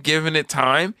haven't given it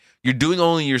time, you're doing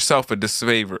only yourself a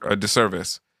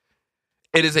disservice.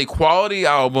 It is a quality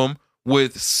album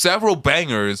with several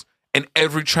bangers and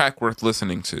every track worth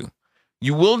listening to.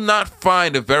 You will not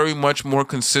find a very much more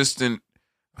consistent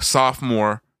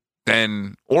sophomore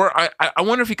than, or I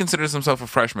wonder if he considers himself a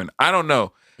freshman. I don't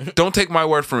know. Don't take my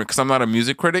word for it because I'm not a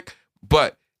music critic,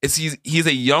 but he's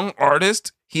a young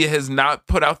artist. He has not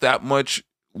put out that much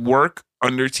work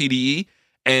under TDE.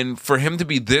 And for him to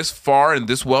be this far and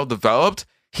this well developed,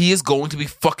 he is going to be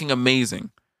fucking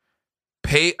amazing.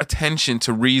 Pay attention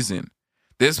to Reason.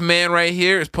 This man right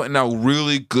here is putting out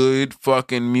really good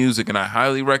fucking music, and I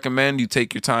highly recommend you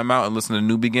take your time out and listen to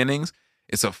New Beginnings.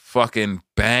 It's a fucking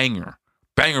banger.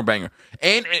 Banger.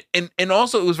 And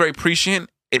also it was very prescient.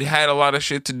 It had a lot of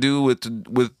shit to do with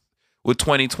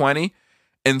 2020.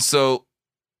 And so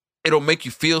it'll make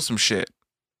you feel some shit.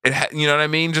 You know what I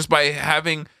mean? Just by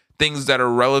having things that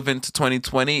are relevant to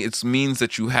 2020, it means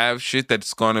that you have shit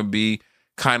that's going to be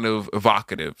kind of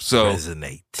evocative. So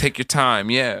resonate. Take your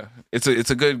time. Yeah. It's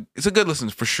a good listen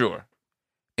for sure.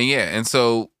 And yeah, and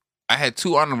so I had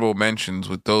 2 honorable mentions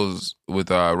with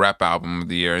rap album of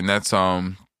the year, and that's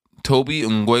Toby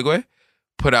Ngwegwe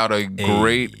put out a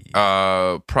great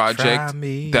project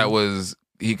that was,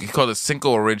 he called it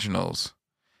Cinco Originals.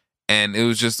 And it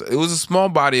was a small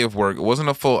body of work. It wasn't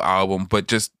a full album, but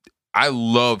just I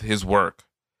love his work.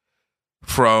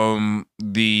 From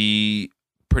the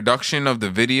production of the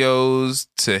videos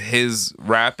to his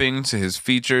rapping to his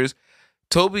features.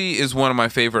 Toby is one of my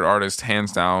favorite artists,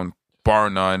 hands down, bar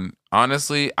none.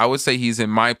 Honestly, I would say he's in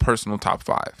my personal top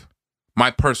 5.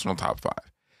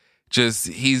 Just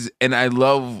and I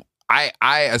love, I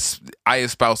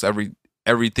espouse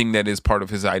everything that is part of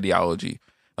his ideology.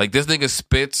 Like, this nigga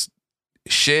spits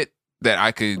shit that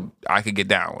I could get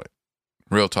down with.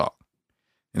 Real talk.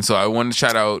 And so I wanted to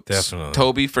shout out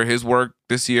Toby for his work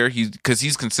this year. Because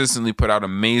he's consistently put out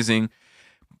amazing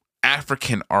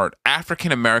African art,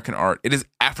 African American art. It is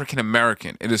African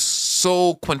American. It is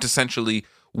so quintessentially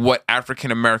what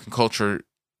African American culture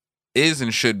is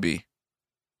and should be.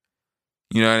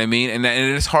 You know what I mean? And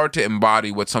it is hard to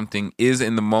embody what something is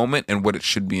in the moment and what it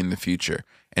should be in the future.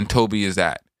 And Toby is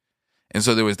that. And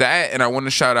so there was that, and I want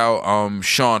to shout out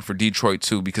Sean for Detroit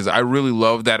too, because I really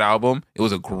loved that album. It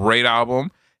was a great album.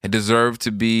 It deserved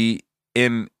to be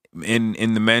in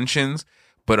the mentions,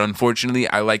 but unfortunately,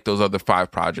 I like those other 5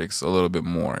 projects a little bit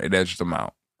more. It edged them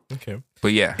out. Okay,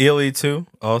 but yeah, ELE 2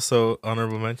 also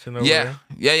honorable mention. Over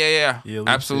yeah. ELE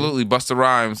Absolutely, 2. Busta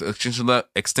Rhymes,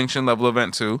 Extinction Level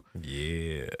Event 2.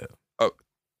 Yeah.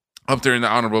 Up there in the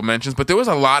honorable mentions, but there was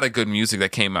a lot of good music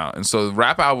that came out, and so the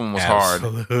rap album was hard.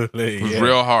 It was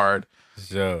real hard.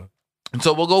 Sure. And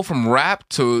so we'll go from rap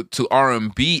to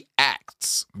R&B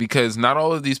acts, because not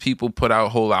all of these people put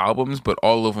out whole albums, but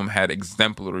all of them had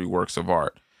exemplary works of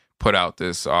art put out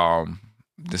this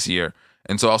year.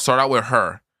 And so I'll start out with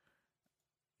her.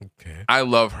 Okay. I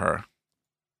love her.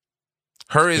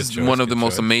 Her is choice, one of the good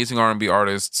most choice. amazing R&B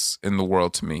artists in the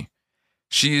world to me.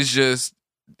 She is just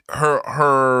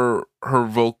her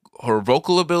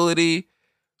vocal ability,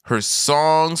 her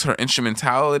songs, her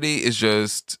instrumentality is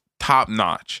just top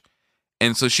notch.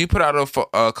 And so she put out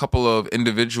a couple of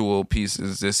individual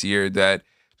pieces this year that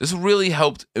just really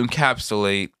helped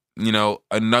encapsulate,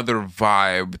 another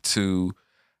vibe to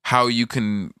how you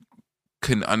can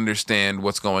understand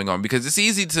what's going on. Because it's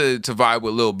easy to vibe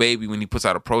with Lil Baby when he puts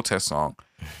out a protest song,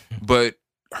 but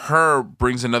her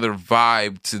brings another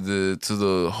vibe to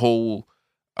the whole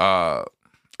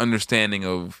understanding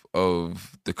of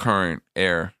the current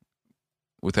era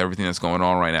with everything that's going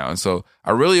on right now. And so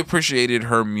I really appreciated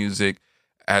her music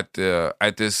at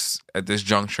this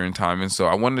juncture in time. And so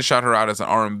I wanted to shout her out as an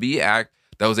R&B act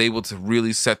that was able to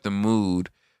really set the mood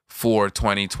for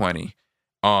 2020.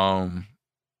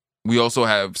 We also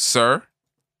have Sir.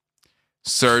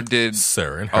 Sir did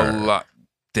Sir and her.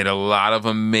 a lot of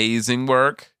amazing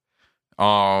work.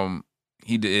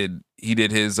 He did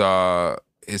his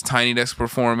Tiny Desk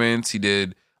performance. He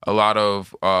did a lot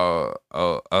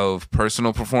of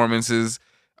personal performances.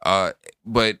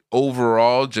 But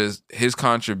overall, just his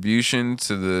contribution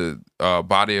to the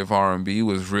body of R&B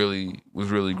was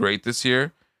really great this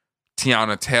year.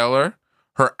 Tiana Taylor,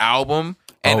 her album,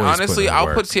 and Always honestly, putting in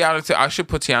work. I should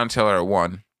put Tiana Taylor at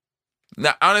 1.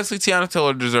 Now, honestly, Tiana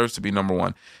Taylor deserves to be number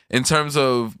 1 in terms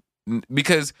of,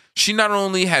 because she not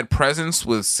only had presence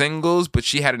with singles, but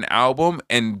she had an album,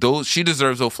 and she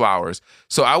deserves those flowers.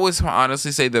 So I would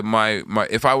honestly say that my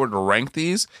if I were to rank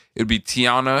these, it'd be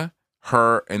Tiana,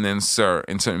 her, and then Sir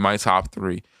in my top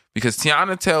 3, because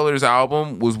Tiana Taylor's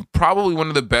album was probably one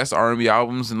of the best R&B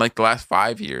albums in like the last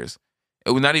 5 years. It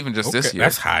was not even just this year.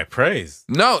 That's high praise.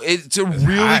 No, it's a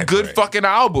really good praise. fucking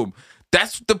album.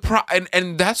 That's the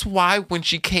and that's why when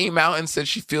she came out and said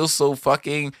she feels so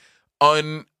fucking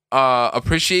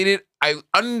appreciated, I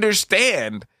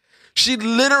understand. She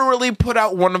literally put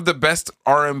out one of the best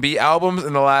R&B albums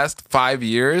in the last 5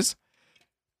 years,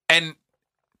 and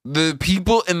the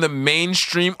people in the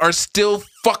mainstream are still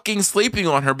fucking sleeping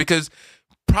on her because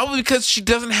she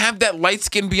doesn't have that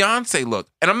light-skinned Beyonce look.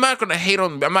 And I'm not gonna hate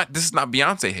on. This is not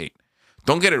Beyonce hate.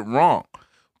 Don't get it wrong.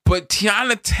 But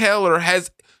Tiana Taylor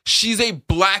she's a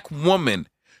black woman.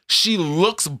 She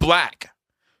looks black.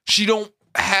 She don't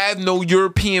have no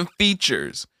European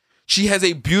features. She has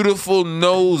a beautiful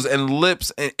nose and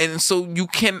lips, and so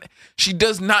she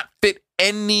does not fit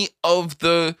any of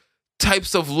the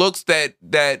types of looks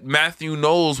that Matthew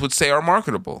Knowles would say are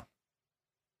marketable.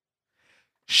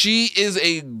 She is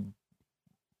a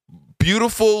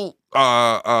beautiful,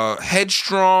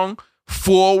 headstrong,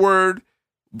 forward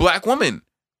black woman.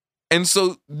 And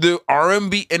so the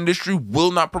R&B industry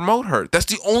will not promote her. That's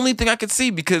the only thing I could see,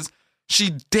 because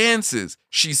she dances,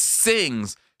 she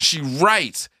sings, she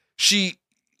writes, she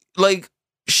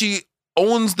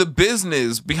owns the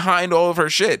business behind all of her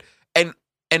shit. And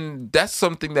that's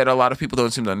something that a lot of people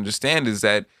don't seem to understand, is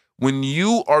that when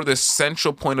you are the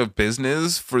central point of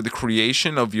business for the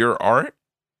creation of your art,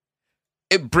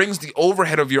 it brings the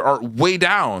overhead of your art way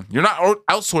down. You're not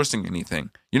outsourcing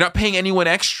anything. You're not paying anyone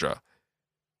extra.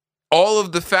 All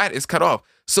of the fat is cut off.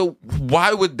 So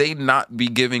why would they not be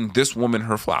giving this woman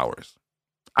her flowers?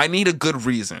 I need a good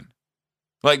reason.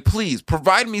 Like, please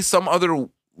provide me some other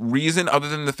reason other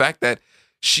than the fact that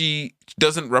she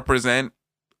doesn't represent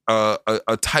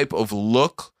a type of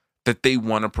look that they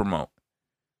want to promote.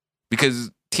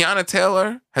 Because Tiana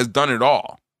Taylor has done it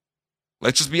all.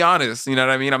 Let's just be honest. You know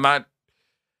what I mean? I'm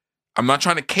not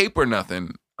trying to cape or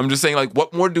nothing. I'm just saying, like,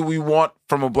 what more do we want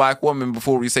from a black woman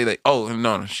before we say that, oh,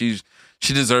 no, she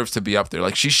deserves to be up there.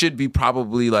 Like, she should be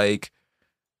probably, like,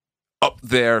 up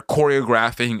there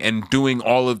choreographing and doing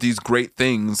all of these great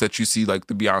things that you see, like,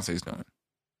 the Beyonce's doing.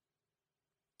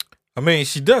 I mean,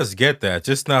 she does get that,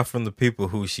 just not from the people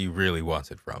who she really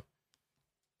wants it from.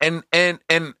 And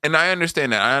I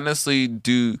understand that. I honestly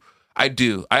do.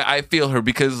 I feel her,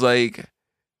 because, like,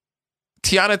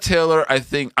 Tiana Taylor, I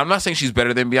think, I'm not saying she's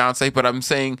better than Beyonce, but I'm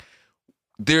saying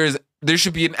there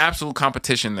should be an absolute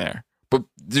competition there. But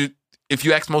if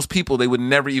you ask most people, they would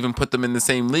never even put them in the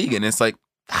same league. And it's like,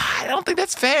 I don't think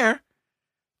that's fair.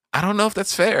 I don't know if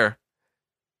that's fair.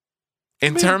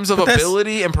 In terms of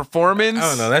ability and performance. I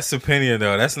don't know. That's opinion,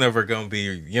 though. That's never going to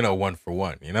be, 1 for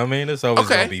 1. You know what I mean? It's always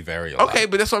going to be very alive. Okay,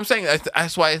 but that's what I'm saying.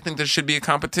 That's why I think there should be a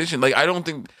competition. Like, I don't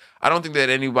think that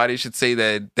anybody should say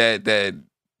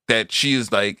that she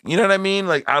is, like, you know what I mean?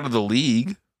 Like, out of the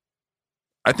league.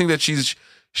 I think that she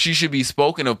should be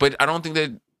spoken of, but I don't think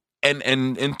that,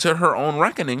 and to her own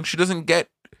reckoning, she doesn't get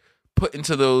put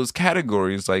into those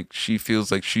categories like she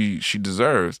feels like she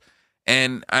deserves.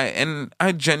 And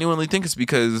I genuinely think it's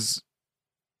because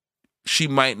she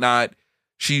might not,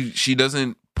 she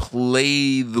doesn't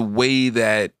play the way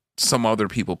that some other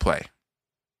people play.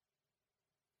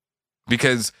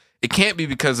 Because it can't be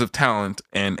because of talent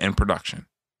and production.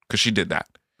 Because she did that.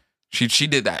 She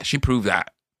did that. She proved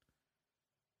that.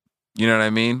 You know what I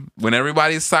mean? When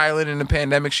everybody's silent in the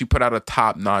pandemic, she put out a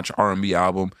top-notch R&B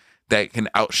album that can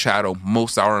outshadow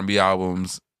most R&B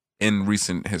albums in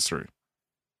recent history.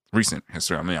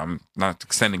 I mean, I'm not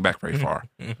extending back very far.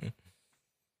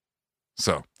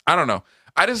 So, I don't know.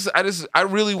 I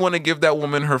really want to give that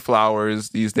woman her flowers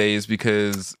these days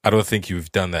because I don't think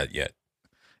you've done that yet.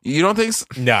 You don't think so?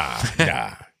 Nah.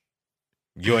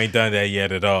 You ain't done that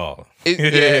yet at all.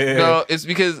 No, it's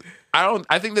because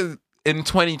I think that in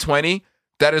 2020,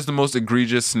 that is the most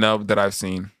egregious snub that I've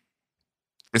seen.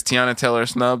 It's Teyana Taylor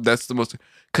snub. That's the most,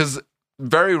 because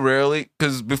very rarely,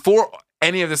 because before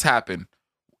any of this happened,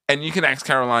 and you can ask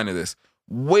Carolina this,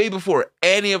 way before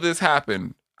any of this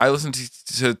happened, I listened to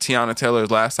Teyana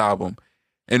Taylor's last album,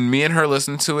 and me and her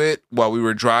listened to it while we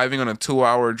were driving on a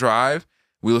 2-hour drive.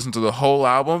 We listened to the whole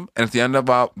album, and at the end of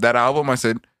that album, I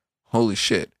said, "Holy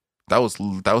shit, that was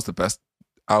the best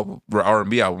album,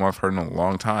 R&B album I've heard in a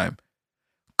long time."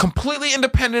 Completely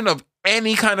independent of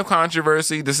any kind of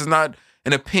controversy. This is not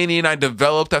an opinion I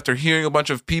developed after hearing a bunch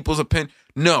of people's opinion.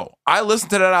 No, I listened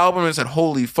to that album and said,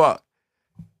 "Holy fuck,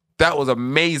 that was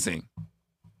amazing.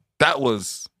 That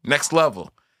was next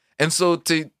level." And so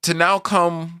to now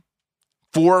come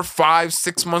 4, 5,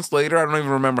 6 months later, I don't even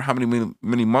remember how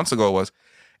many months ago it was,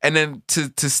 and then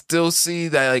to still see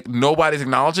that like nobody's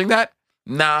acknowledging that.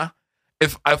 Nah,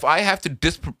 if I have to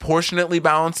disproportionately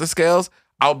balance the scales,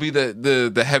 I'll be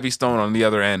the heavy stone on the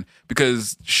other end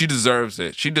because she deserves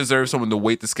it. She deserves someone to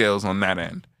weight the scales on that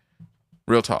end.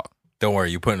 Real talk. Don't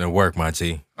worry, you're putting in work,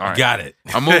 Monty. All right. You got it.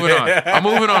 I'm moving on.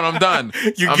 I'm done.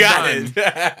 I'm got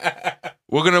it.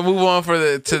 We're gonna move on to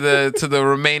the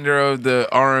remainder of the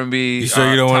R&B. You sure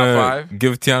you don't want to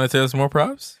give Teyana Taylor some more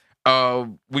props?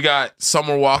 We got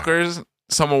Summer Walker.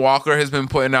 Summer Walker has been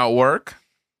putting out work.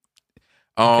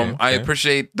 Okay. I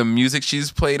appreciate the music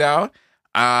she's played out.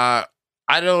 So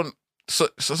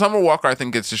Summer Walker, I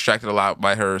think, gets distracted a lot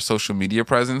by her social media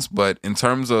presence, but in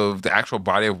terms of the actual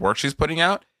body of work she's putting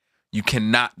out, you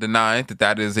cannot deny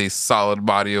that is a solid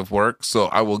body of work. So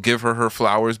I will give her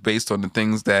flowers based on the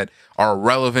things that are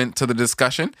relevant to the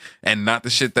discussion and not the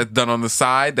shit that's done on the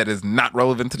side that is not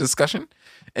relevant to discussion.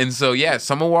 And so, yeah,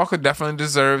 Summer Walker definitely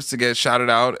deserves to get shouted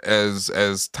out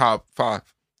as top 5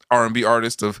 R&B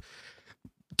artist of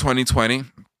 2020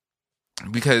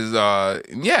 because,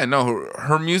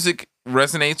 her music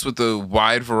resonates with a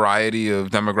wide variety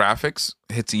of demographics,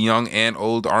 hits young and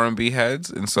old R&B heads,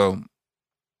 and so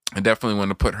I definitely want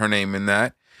to put her name in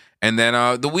that. And then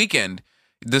The Weeknd,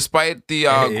 despite the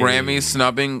Grammys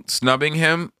snubbing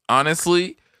him,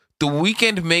 honestly, The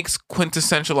Weeknd makes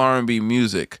quintessential R&B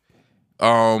music.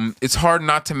 It's hard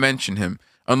not to mention him.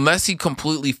 Unless he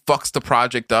completely fucks the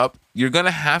project up, you're going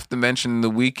to have to mention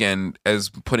The Weeknd as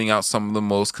putting out some of the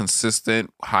most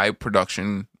consistent, high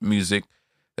production music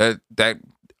that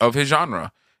of his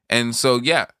genre. And so,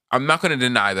 yeah, I'm not going to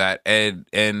deny that. And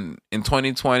in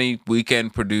 2020,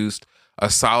 Weeknd produced a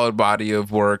solid body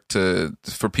of work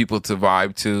for people to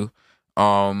vibe to.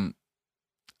 I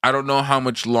don't know how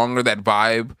much longer that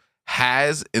vibe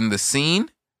has in the scene,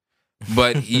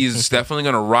 but he's definitely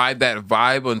going to ride that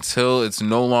vibe until it's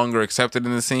no longer accepted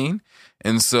in the scene.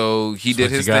 And so he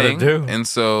did his thing. Do. And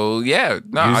so, yeah.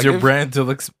 Use your brand till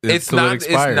it's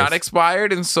not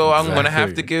expired. And so I'm going to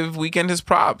have to give Weeknd his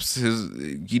props.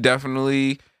 He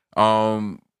definitely...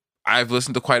 I've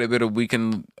listened to quite a bit of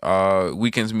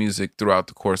Weeknd's music throughout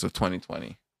the course of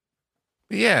 2020.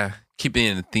 But yeah, keeping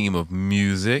in the theme of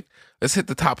music, let's hit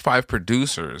the top 5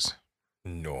 producers.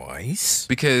 Nice.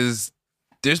 Because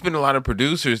there's been a lot of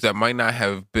producers that might not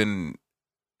have been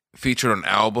featured on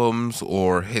albums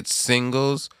or hit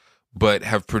singles, but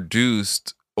have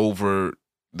produced over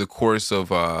the course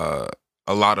of a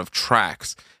lot of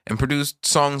tracks and produced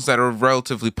songs that are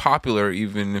relatively popular,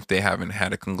 even if they haven't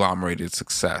had a conglomerated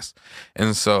success.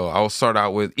 And so I'll start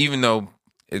out with, even though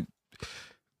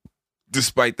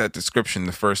despite that description,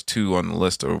 the first 2 on the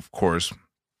list are, of course,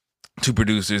 2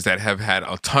 producers that have had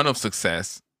a ton of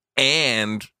success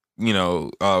and,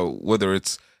 whether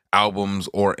it's albums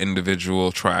or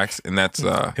individual tracks. And that's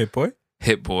Hit Boy?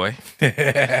 Hit Boy.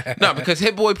 No, because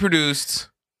Hit Boy produced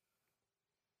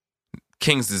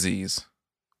King's Disease.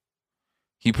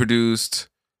 He produced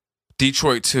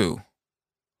Detroit 2.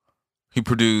 He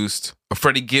produced a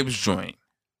Freddie Gibbs joint.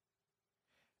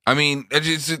 I mean,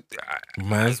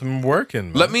 man's been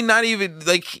working. Man. Let me not even,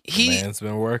 man's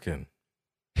been working.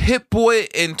 Hit Boy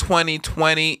in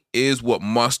 2020 is what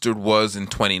Mustard was in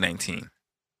 2019.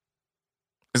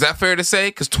 Is that fair to say?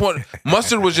 Because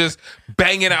Mustard was just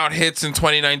banging out hits in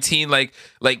 2019, like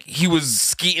he was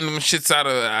skeeting them shits out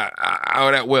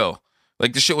at will.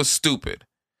 Like, the shit was stupid.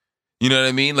 You know what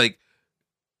I mean? Like,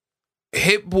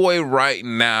 Hit Boy right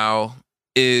now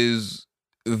is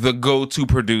the go-to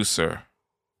producer.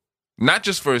 Not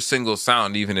just for a single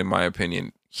sound, even in my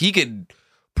opinion. He could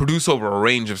produce over a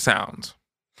range of sounds.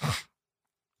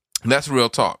 That's real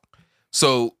talk.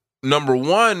 So, number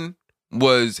one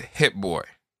was Hit Boy,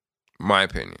 my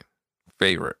opinion.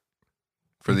 Favorite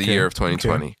for the year of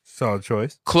 2020. Okay. Solid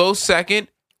choice. Close second,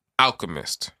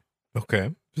 Alchemist.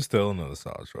 Okay. Still another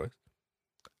solid choice.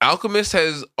 Alchemist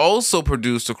has also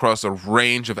produced across a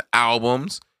range of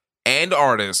albums and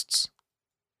artists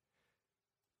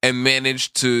and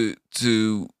managed to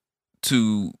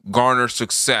garner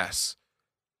success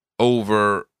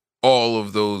over all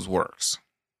of those works.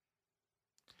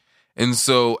 And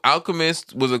so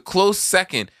Alchemist was a close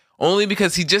second only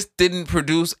because he just didn't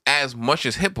produce as much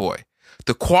as Hit Boy.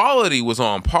 The quality was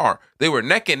on par. They were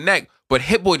neck and neck, but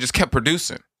Hit Boy just kept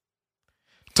producing.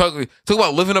 Talk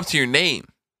about living up to your name.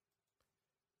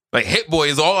 Like, Hit Boy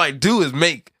is all I do is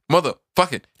make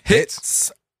motherfucking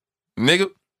hits. Nigga.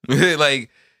 Like,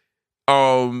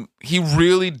 he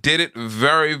really did it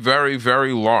very, very,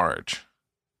 very large.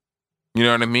 You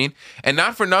know what I mean? And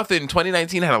not for nothing,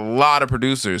 2019 had a lot of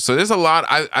producers. So there's a lot.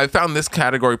 I found this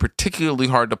category particularly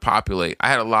hard to populate. I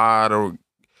had a lot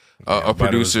of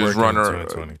producers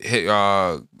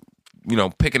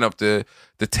picking up the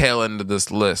tail end of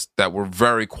this list that were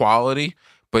very quality,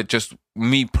 but just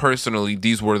me personally,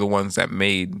 these were the ones that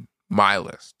made my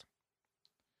list.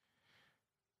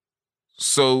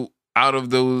 So out of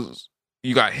those,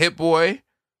 you got Hit Boy,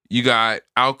 you got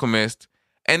Alchemist,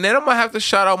 and then I'm going to have to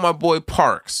shout out my boy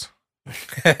Parks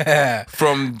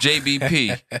from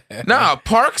JBP. Nah,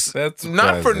 Parks, that's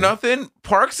not for nothing.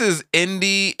 Parks'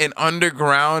 indie and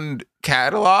underground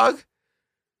catalog.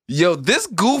 Yo, this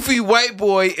goofy white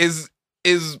boy is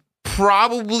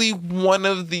probably one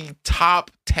of the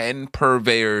top 10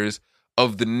 purveyors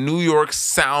of the New York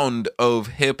sound of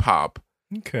hip hop.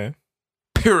 Okay.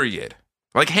 Period.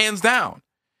 Like, hands down.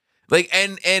 Like,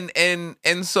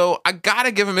 and so I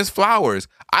gotta give him his flowers.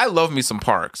 I love me some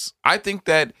Parks. I think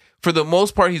that for the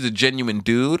most part, he's a genuine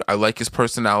dude. I like his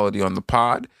personality on the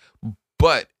pod.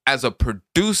 But as a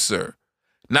producer,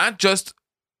 not just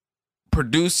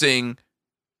producing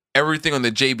everything on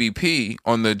the JBP,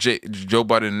 on the Joe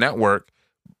Budden Network,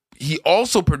 he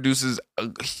also produces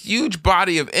a huge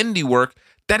body of indie work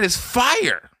that is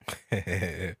fire.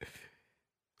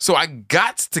 So I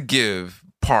got to give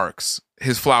Parks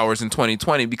his flowers in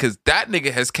 2020 because that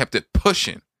nigga has kept it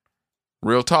pushing.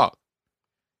 Real talk.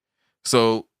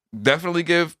 So definitely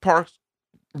give Parks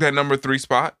that number 3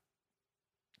 spot.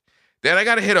 Then I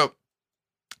got to hit up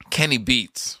Kenny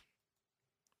Beats.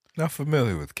 Not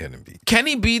familiar with Kenny Beats.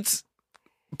 Kenny Beats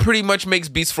pretty much makes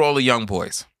beats for all the young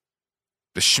boys.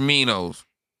 The Shminos,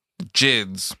 the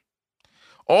Jids,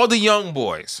 all the young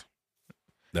boys.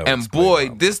 And boy,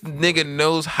 this nigga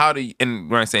knows how to,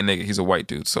 and when I say nigga, he's a white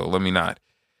dude, so let me not.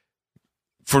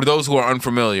 For those who are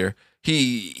unfamiliar,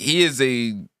 he is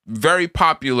a very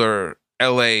popular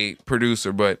LA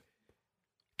producer, but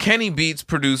Kenny Beats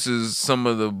produces some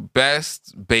of the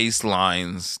best bass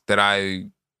lines that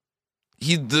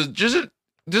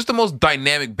just the most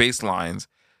dynamic bass lines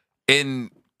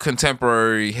in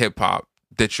contemporary hip hop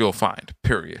that you'll find,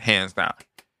 period, hands down.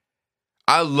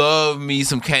 I love me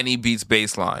some Kenny Beats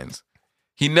bass lines.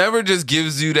 He never just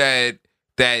gives you that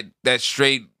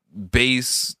straight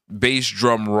bass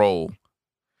drum roll.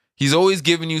 He's always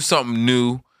giving you something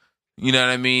new. You know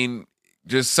what I mean?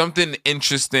 Just something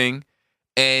interesting.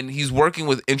 And he's working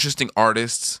with interesting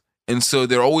artists. And so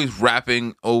they're always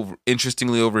rapping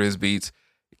interestingly over his beats.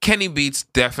 Kenny Beats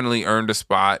definitely earned a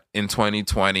spot in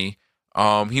 2020.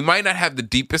 He might not have the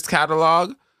deepest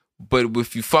catalog, but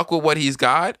if you fuck with what he's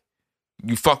got,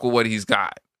 you fuck with what he's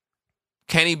got.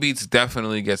 Kenny Beats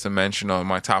definitely gets a mention on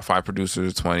my top 5 producers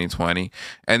of 2020.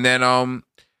 And then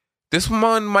this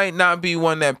one might not be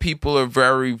one that people are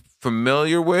very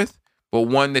familiar with, but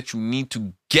one that you need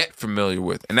to get familiar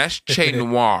with. And that's Che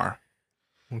Noir.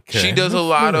 Okay. She does a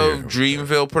lot of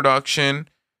Dreamville production,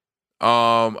 a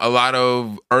lot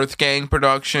of Earth Gang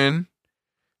production.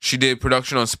 She did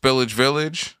production on Spillage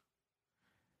Village.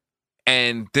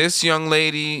 And this young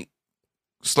lady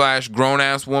 /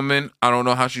 grown-ass woman, I don't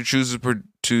know how she chooses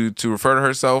to refer to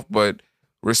herself, but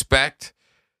respect.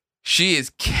 She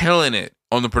is killing it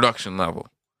on the production level.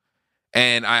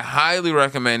 And I highly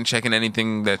recommend checking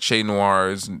anything that Che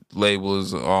Noir's label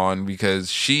is on,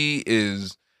 because she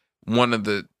is one of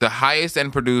the highest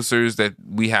end producers that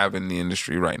we have in the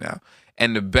industry right now.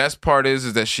 And the best part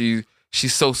is that she's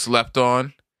so slept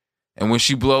on. And when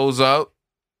she blows up,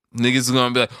 niggas are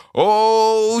gonna be like,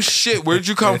 oh shit, where'd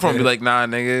you come from? Be like, nah,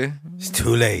 nigga. It's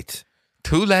too late.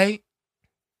 Too late.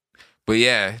 But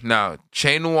yeah, no,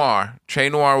 Che Noir. Che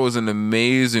Noir was an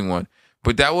amazing one.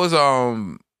 But that was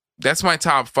that's my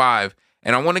top 5.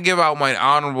 And I want to give out my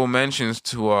honorable mentions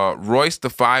to Royce the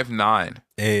 5'9".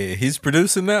 Hey, he's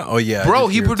producing that? Oh yeah. Bro,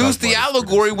 he produced The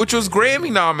Allegory, which was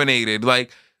Grammy nominated.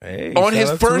 Like on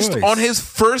his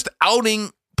first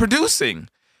outing producing.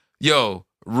 Yo,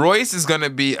 Royce is gonna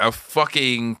be a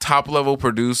fucking top level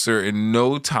producer in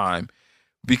no time,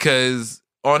 because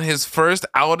on his first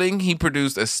outing he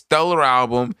produced a stellar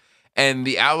album, and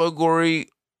The Allegory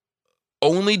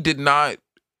only did not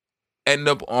end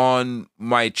up on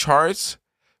my charts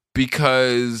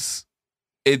because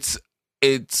it's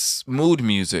mood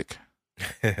music.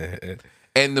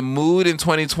 And the mood in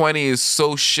 2020 is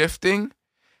so shifting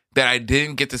that I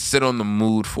didn't get to sit on the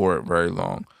mood for it very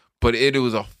long. But it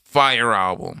was a fire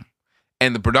album.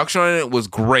 And the production on it was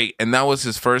great. And that was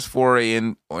his first foray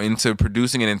into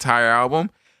producing an entire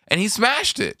album. And he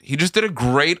smashed it. He just did a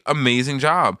great, amazing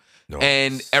job. Nice.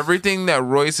 And everything that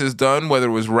Royce has done, whether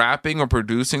it was rapping or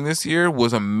producing this year,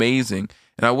 was amazing.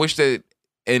 And I wish that,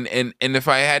 and if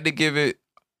I had to give it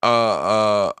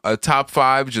a top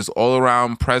 5, just all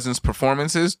around presence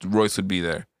performances, Royce would be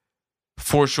there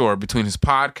for sure. Between his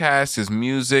podcast, his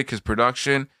music, his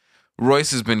production,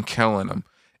 Royce has been killing them.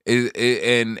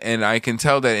 And I can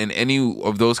tell that in any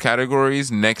of those categories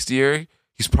next year,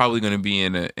 he's probably going to be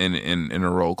in a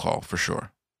roll call for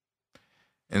sure.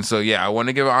 And so, yeah, I want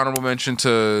to give an honorable mention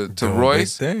to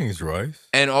Royce. Big things, Royce.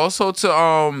 And also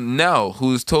to Nell,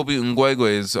 who's Toby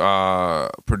Ngwegwe's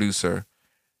producer.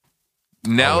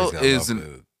 Nell is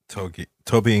Toby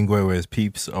Ngwegwe's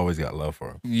peeps always got love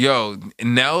for him. Yo,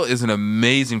 Nell is an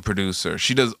amazing producer.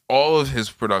 She does all of his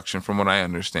production, from what I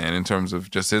understand, in terms of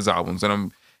just his albums.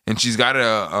 And she's got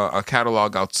a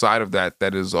catalog outside of that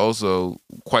is also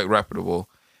quite reputable.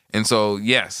 And so,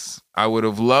 yes, I would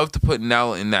have loved to put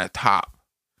Nell in that top.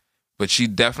 But she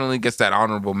definitely gets that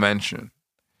honorable mention.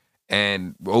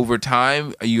 And over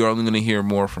time, you're only going to hear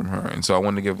more from her. And so I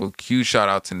want to give a huge shout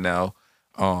out to Nell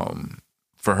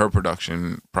for her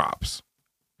production props.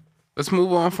 Let's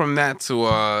move on from that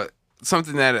to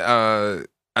something that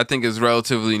I think is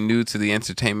relatively new to the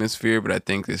entertainment sphere, but I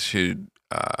think this should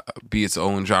be its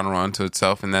own genre unto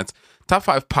itself, and that's top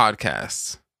 5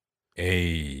 podcasts.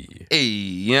 Hey,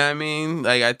 you know what I mean?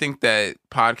 Like, I think that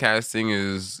podcasting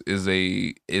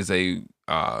is a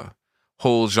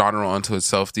whole genre unto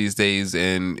itself these days,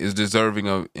 and is deserving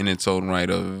of, in its own right,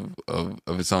 of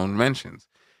its own mentions.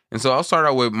 And so I'll start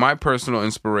out with my personal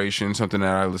inspiration, something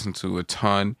that I listen to a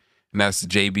ton, and that's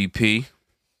JBP,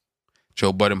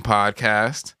 Joe Budden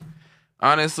Podcast.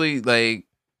 Honestly, like,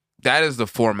 that is the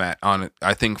format on it,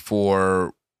 I think,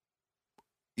 for,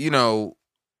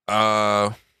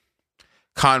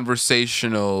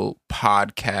 conversational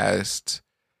podcast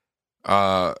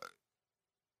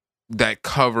that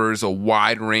covers a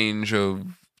wide range of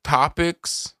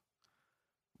topics,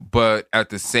 but at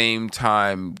the same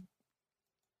time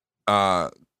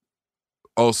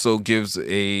also gives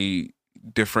a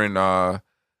different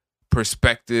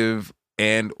perspective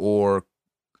and or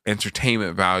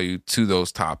entertainment value to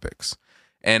those topics.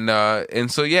 And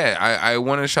so, yeah, I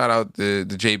want to shout out the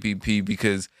JPP,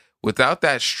 because without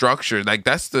that structure, like,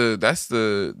 that's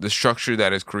the structure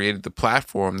that has created the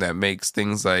platform that makes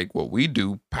things like what we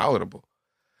do palatable.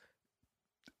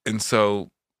 And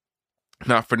so,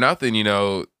 not for nothing,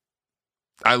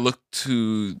 I look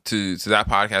to that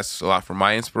podcast a lot for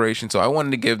my inspiration. So I wanted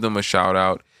to give them a shout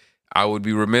out. I would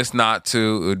be remiss not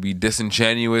to. It would be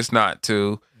disingenuous not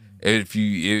to.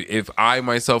 If I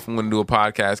myself am going to do a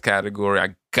podcast category,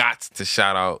 I got to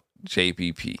shout out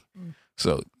JPP.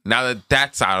 So now that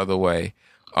that's out of the way,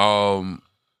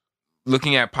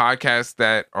 looking at podcasts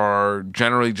that are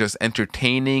generally just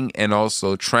entertaining and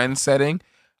also trend setting,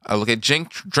 I look at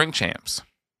Drink Champs.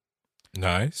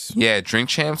 Nice. Yeah, Drink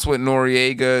Champs with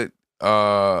Noriega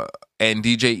and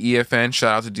DJ EFN.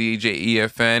 Shout out to DJ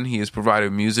EFN. He has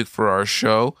provided music for our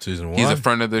show. Season 1. He's a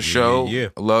friend of the show. Yeah.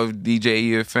 I love DJ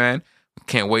EFN.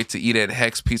 Can't wait to eat at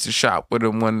Hex Pizza Shop with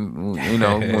him when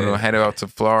I head out to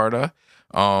Florida.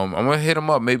 I'm gonna hit him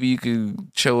up. Maybe you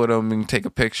could chill with him and take a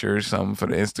picture or something for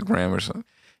the Instagram or something.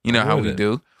 You know how we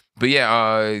do. But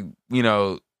yeah,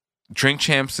 Drink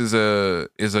Champs is a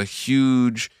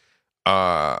huge,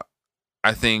 I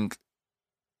think,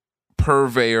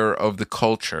 purveyor of the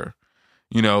culture.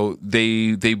 You know,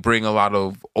 they bring a lot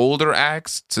of older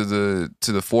acts to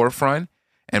the forefront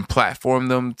and platform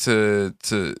them to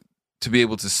be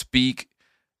able to speak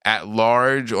at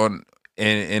large in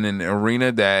an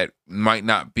arena that might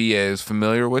not be as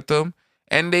familiar with them.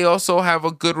 And they also have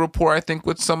a good rapport, I think,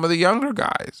 with some of the younger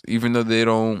guys, even though they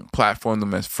don't platform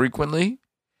them as frequently.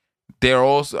 They're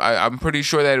also, I'm pretty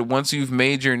sure that once you've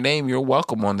made your name, you're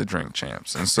welcome on the Drink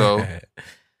Champs. And so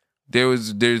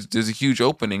there's a huge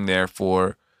opening there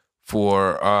for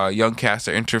young cast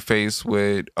to interface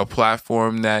with a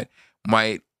platform that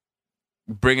might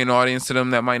bring an audience to them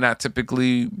that might not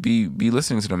typically be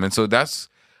listening to them. And so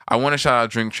I want to shout out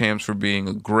Drink Champs for being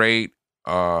a great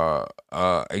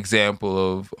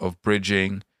example of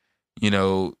bridging, you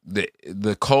know,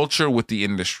 the culture with the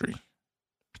industry,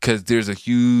 because there's a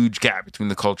huge gap between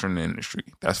the culture and the industry.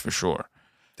 That's for sure.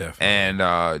 Definitely.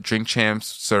 And Drink Champs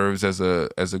serves as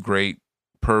a great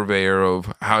purveyor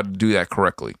of how to do that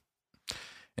correctly.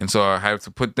 And so I have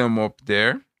to put them up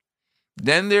there.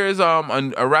 Then there's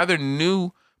a rather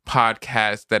new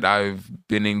podcast that I've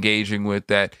been engaging with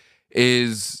that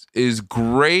is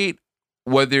great,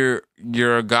 whether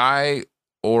you're a guy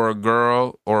or a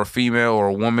girl or a female or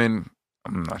a woman.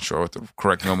 I'm not sure what the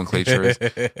correct nomenclature is,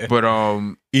 but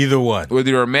either one, whether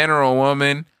you're a man or a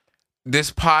woman,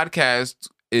 this podcast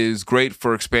is great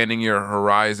for expanding your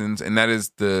horizons, and that is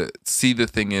the See the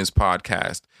Thing Is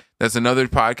podcast. That's another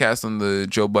podcast on the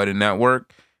Joe Budden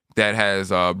Network that has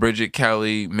Bridget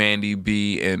Kelly, Mandy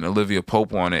B, and Olivia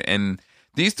Pope on it. And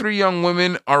these three young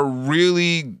women are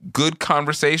really good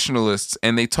conversationalists,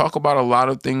 and they talk about a lot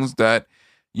of things that,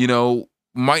 you know,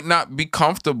 might not be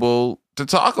comfortable to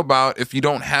talk about if you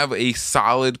don't have a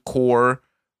solid core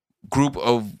group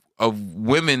of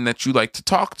women that you like to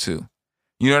talk to.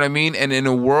 You know what I mean? And in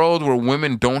a world where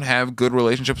women don't have good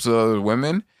relationships with other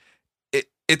women,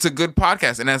 it's a good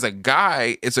podcast. And as a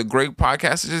guy, it's a great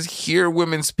podcast to just hear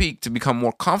women speak, to become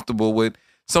more comfortable with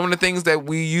some of the things that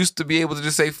we used to be able to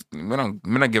just say, we're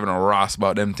not giving a Ross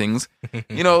about them things.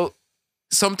 You know,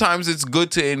 sometimes it's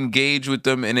good to engage with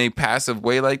them in a passive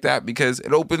way like that, because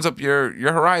it opens up your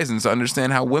horizons to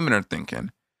understand how women are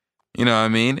thinking. You know what I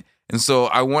mean? And so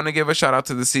I want to give a shout out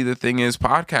to the See the Thing Is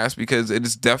podcast, because it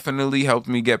has definitely helped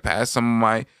me get past some of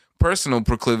my personal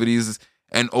proclivities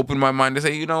and open my mind to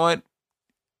say, you know what?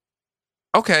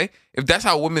 Okay, if that's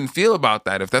how women feel about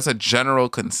that, if that's a general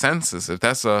consensus, if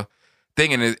that's a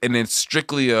thing, and it's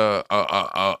strictly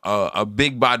a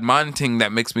big bad man thing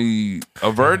that makes me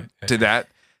avert to that,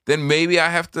 then maybe I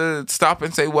have to stop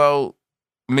and say, well,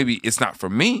 maybe it's not for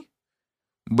me,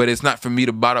 but it's not for me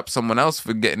to bot up someone else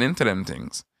for getting into them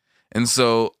things. And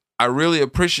so I really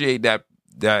appreciate that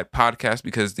podcast,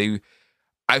 because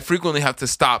I frequently have to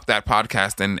stop that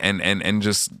podcast and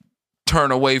just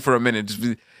turn away for a minute. Just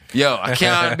be, yo, I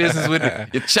can't have business with it.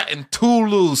 You're chatting too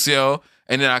loose, yo.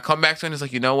 And then I come back to it and it's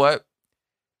like, you know what?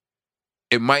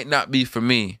 It might not be for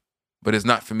me, but it's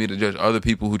not for me to judge other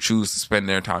people who choose to spend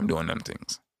their time doing them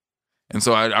things. And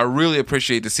so I really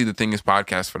appreciate the See the Thing Is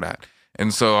podcast for that.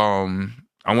 And so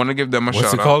I want to give them a shout out.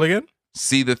 What's it called again?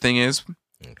 See the Thing Is.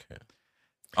 Okay.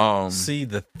 See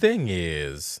the Thing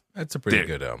Is. That's a pretty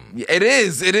good It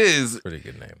is. Pretty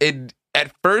good name. It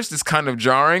at first it's kind of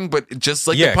jarring, but just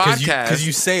like the podcast, because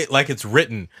you say it like it's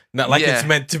written, not like it's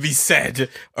meant to be said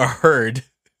or heard.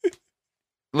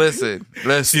 Listen.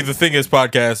 See the Thing Is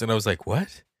podcast, and I was like,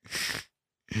 what?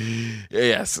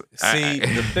 Yes. See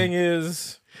the Thing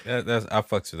Is. I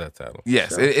fucks with that title.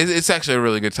 Yes, it's actually a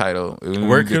really good title.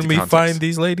 Where can we find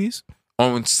these ladies?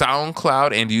 On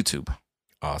SoundCloud and YouTube.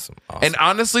 Awesome. And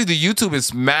honestly, the YouTube is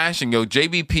smashing. Yo,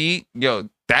 JBP, yo,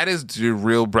 that is your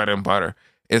real bread and butter.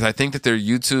 I think that their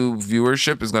YouTube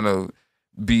viewership is going to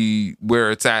be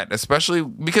where it's at, especially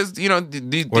because, you know, are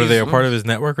they a part of his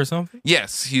network or something?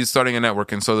 Yes, he's starting a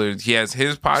network, and so he has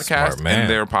his podcast and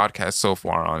their podcast so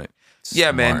far on it.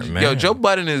 Yeah, man. Yo, Joe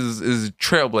Budden is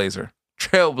trailblazing.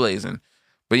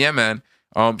 But yeah, man.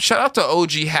 Shout out to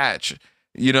OG Hatch.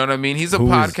 You know what I mean? He's a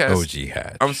podcast. OG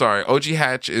Hatch. I'm sorry. OG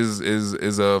Hatch is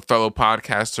a fellow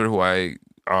podcaster who I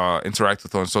interact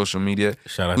with on social media.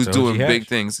 Shout out who's to doing OG big Hatch.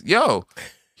 things. Yo,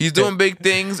 he's doing big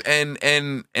things, and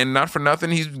not for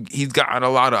nothing, he's got a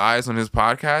lot of eyes on his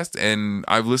podcast, and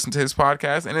I've listened to his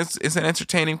podcast, and it's an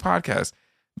entertaining podcast.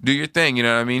 Do your thing, you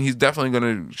know what I mean? He's definitely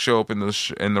going to show up in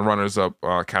the runners up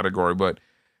category. But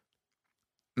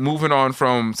moving on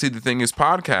from See the Thing Is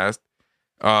podcast,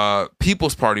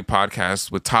 People's Party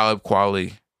podcast with Talib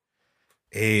Kweli.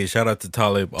 Hey, shout out to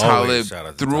Talib. Talib, Shout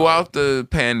out to throughout Talib. the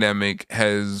pandemic,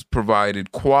 has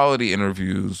provided quality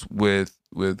interviews with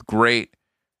great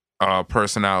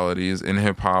personalities in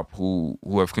hip hop who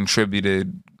have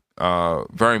contributed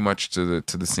very much to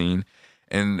the scene,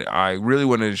 and I really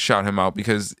wanted to shout him out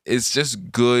because it's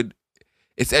just good.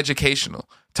 It's educational.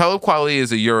 Talib Kweli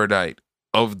is a erudite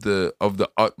of the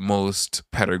utmost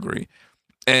pedigree,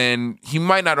 and he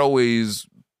might not always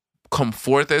come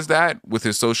forth as that with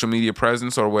his social media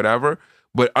presence or whatever,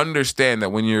 but understand that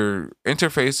when you're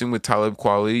interfacing with Talib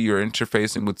Kweli, you're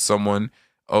interfacing with someone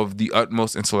of the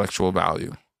utmost intellectual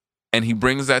value. And he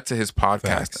brings that to his podcast.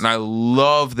 Facts. And I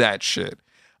love that shit.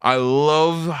 I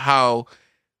love how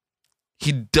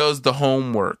he does the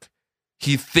homework.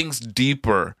 He thinks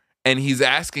deeper, and he's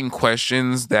asking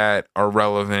questions that are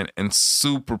relevant and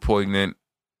super poignant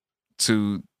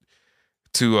to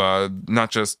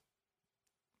not just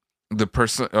the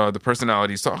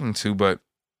personality he's talking to, but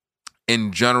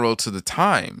in general to the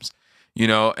times, you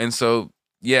know. And so,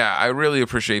 yeah, I really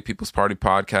appreciate People's Party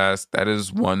Podcast. That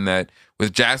is one that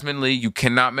with Jasmine Lee, you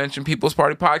cannot mention People's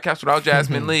Party Podcast without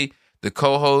Jasmine Lee, the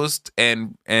co-host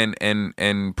and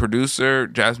producer.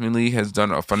 Jasmine Lee has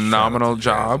done a phenomenal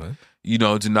job. Jasmine. You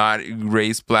know, do not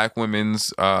erase Black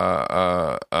women's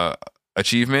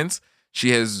achievements.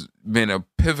 She has been a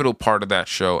pivotal part of that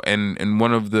show, and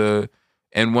one of the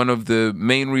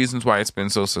main reasons why it's been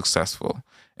so successful.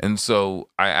 And so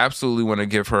I absolutely want to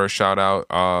give her a shout out.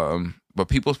 But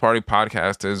People's Party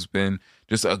Podcast has been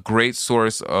just a great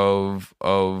source of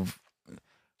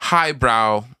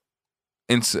highbrow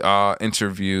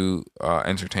interview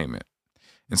entertainment.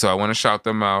 And so I want to shout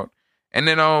them out. And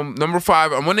then number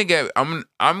 5, I'm gonna get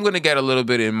a little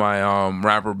bit in my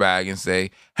rapper bag and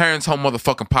say Heron's Home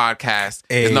Motherfucking Podcast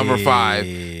is number 5.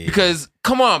 Because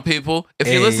come on, people, if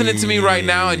you're listening to me right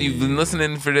now and you've been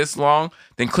listening for this long,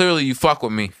 then clearly you fuck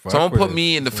with me. So I'm gonna put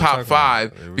me in the top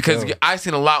 5 because I've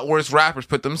seen a lot worse rappers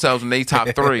put themselves in their top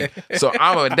 3. So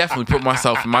I'm gonna definitely put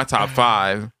myself in my top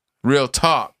 5. Real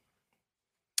talk.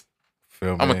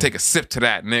 I'm gonna take a sip to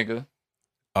that, nigga.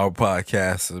 Our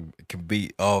podcast can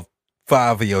beat all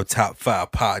 5 of your top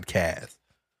 5 podcasts.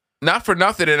 Not for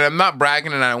nothing, and I'm not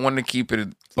bragging, and I want to keep it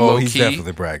Oh, low he's key.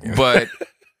 definitely bragging. But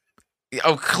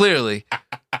clearly,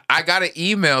 I got an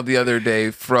email the other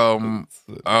day from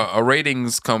a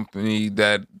ratings company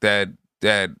that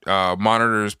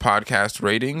monitors podcast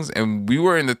ratings, and we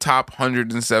were in the top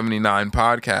 179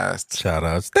 podcasts. Shout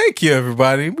outs. Thank you,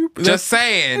 everybody. Just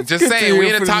saying. good to We're hear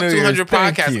in the for top the New 200 Year's.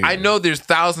 Thank podcasts. you. I know there's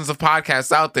thousands of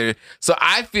podcasts out there, so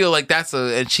I feel like that's an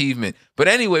achievement. But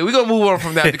anyway, we're going to move on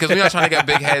from that because we're not trying to get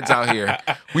big heads out here.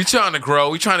 We trying to grow.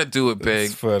 We trying to do it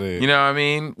big. It's funny. You know what I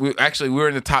mean? We were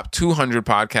in the top 200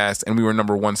 podcasts, and we were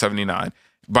number 179.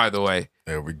 By the way,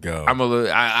 There we go. I'm a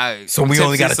little. So we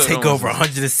only got to so take no over one's-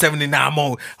 179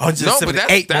 more,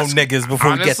 178 more that's- niggas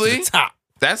before we get to honestly, the top.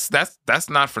 That's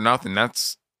not for nothing.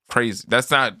 That's crazy.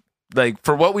 That's not like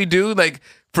for what we do. Like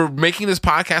for making this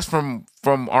podcast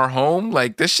from our home.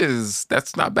 Like this shit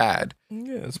that's not bad.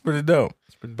 Yeah, it's pretty dope.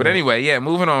 But anyway, yeah.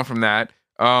 Moving on from that,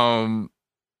 we're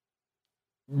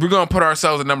gonna put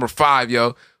ourselves at number 5,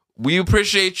 yo. We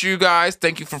appreciate you guys.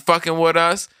 Thank you for fucking with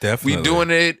us. Definitely. We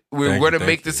doing it. We're going to Thank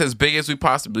make you. this as big as we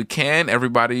possibly can.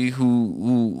 Everybody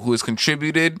who has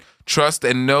contributed, trust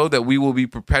and know that we will be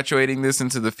perpetuating this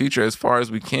into the future as far as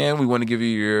we can. We want to give you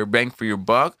your bang for your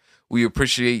buck. We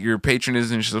appreciate your patronage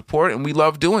and support, and we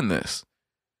love doing this.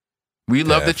 We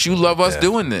love that you love us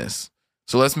doing this.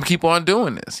 So let's keep on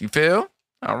doing this. You feel?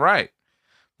 All right.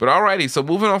 But alrighty, so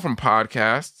moving on from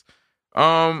podcasts,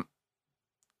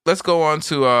 let's go on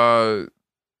to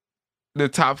the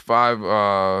top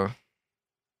 5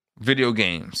 video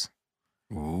games.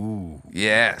 Ooh.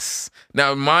 Yes.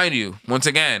 Now, mind you, once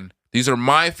again, these are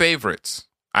my favorites.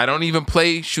 I don't even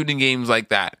play shooting games like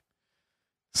that.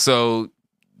 So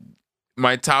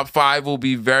my top 5 will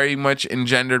be very much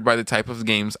engendered by the type of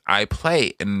games I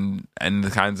play and the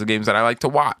kinds of games that I like to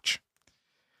watch.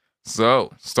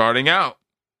 So, starting out,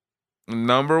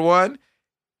 number 1,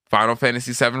 Final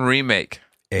Fantasy VII Remake.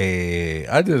 Hey,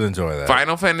 I did enjoy that.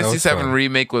 Final Fantasy was VII fun.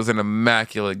 Remake was an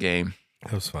immaculate game.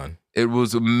 It was fun. It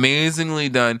was amazingly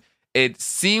done. It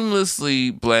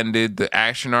seamlessly blended the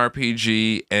action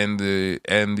RPG and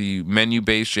the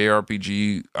menu-based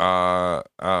JRPG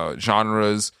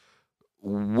genres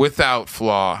without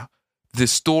flaw. The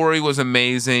story was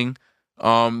amazing.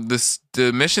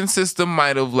 The mission system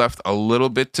might have left a little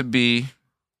bit to be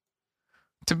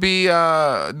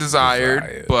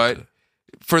desired, but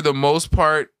for the most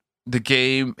part, the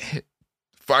game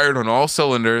fired on all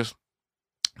cylinders.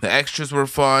 The extras were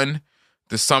fun.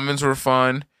 The summons were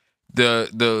fun.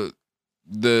 The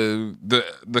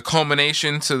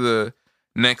culmination to the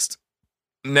next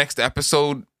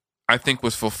episode, I think,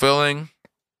 was fulfilling.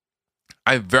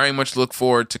 I very much look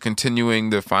forward to continuing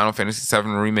the Final Fantasy VII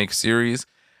Remake series.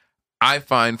 I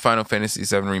find Final Fantasy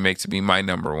VII Remake to be my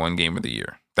number one game of the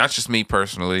year. That's just me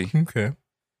personally. Okay.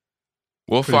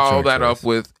 We'll Pretty follow strong that choice. up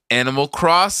with Animal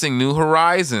Crossing New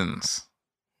Horizons.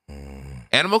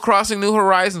 Animal Crossing New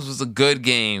Horizons was a good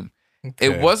game. Okay.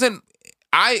 It wasn't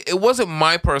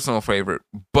my personal favorite,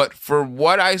 but for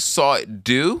what I saw it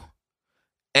do,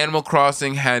 Animal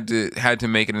Crossing had to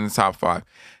make it in the top 5.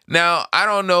 Now, I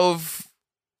don't know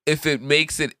if it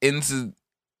makes it into,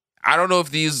 I don't know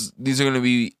if these are going to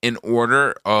be in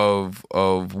order of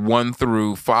 1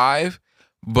 through 5,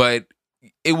 but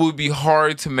it would be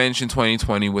hard to mention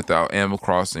 2020 without Animal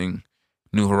Crossing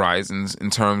New Horizons in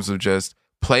terms of just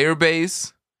player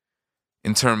base,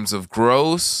 in terms of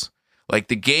gross. Like,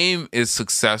 the game is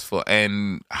successful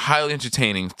and highly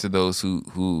entertaining to those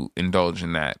who indulge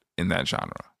in that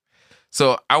genre.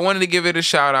 So I wanted to give it a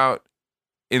shout out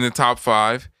in the top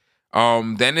 5.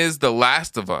 Then is The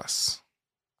Last of Us.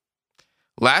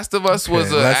 Last of Us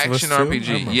was an Last of Us action 2? I RPG.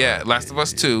 remember Yeah, that. Last of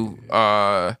Us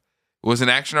 2 was an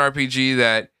action RPG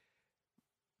that,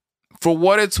 for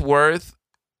what it's worth,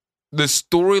 the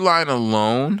storyline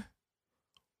alone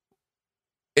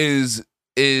is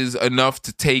enough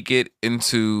to take it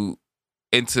into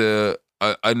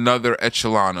another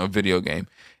echelon of video game.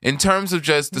 In terms of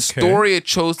just the story it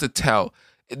chose to tell,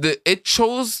 it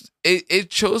chose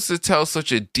to tell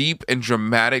such a deep and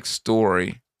dramatic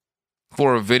story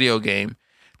for a video game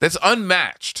that's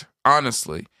unmatched.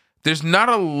 Honestly, there's not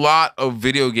a lot of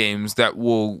video games that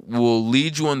will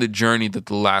lead you on the journey that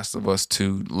The Last of Us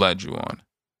 2 led you on.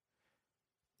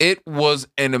 It was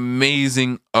an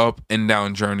amazing up and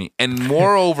down journey. And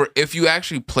moreover, if you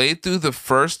actually played through the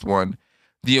first one,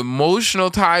 the emotional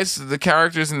ties to the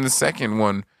characters in the second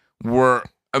one were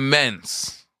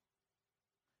immense.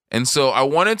 And so I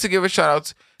wanted to give a shout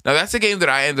out. Now, that's a game that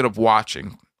I ended up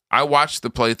watching. I watched the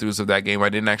playthroughs of that game. I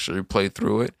didn't actually play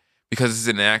through it because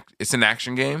it's an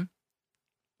action game.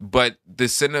 But the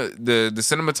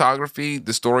cinematography,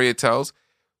 the story it tells,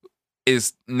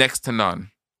 is next to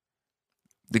none.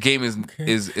 The game is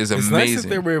It's amazing. nice that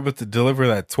they were able to deliver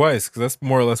that twice, because that's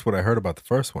more or less what I heard about the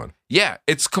first one. Yeah,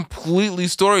 it's completely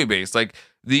story based. Like,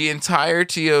 the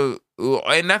entirety of,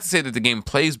 and not to say that the game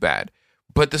plays bad,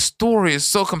 but the story is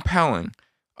so compelling.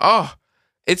 Oh,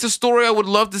 it's a story I would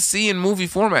love to see in movie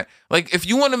format. Like, if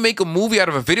you want to make a movie out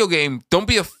of a video game, don't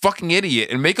be a fucking idiot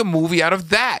and make a movie out of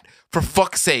that, for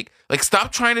fuck's sake. Like,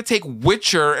 stop trying to take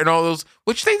Witcher and all those,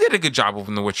 which they did a good job of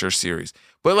in the Witcher series.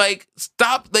 But, like,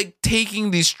 stop, like,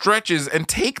 taking these stretches and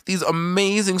take these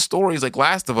amazing stories like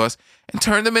Last of Us and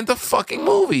turn them into fucking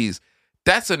movies.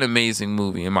 That's an amazing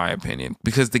movie, in my opinion,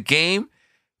 because the game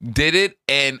did it,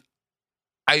 and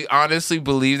I honestly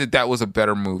believe that was a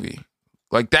better movie.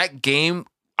 Like, that game,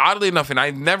 oddly enough, and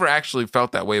I never actually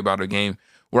felt that way about a game,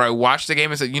 where I watched the game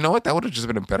and said, you know what, that would have just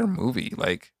been a better movie.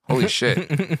 Like, holy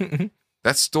shit.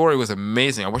 That story was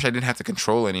amazing. I wish I didn't have to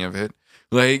control any of it.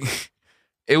 Like,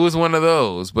 it was one of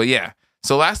those. But yeah,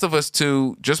 so Last of Us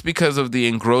 2, just because of the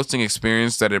engrossing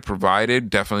experience that it provided,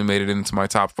 definitely made it into my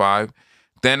top 5.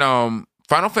 Then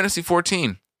Final Fantasy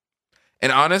 14.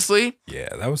 And honestly,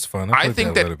 Yeah, that was fun. I played think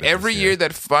a that little bit every this year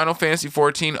that Final Fantasy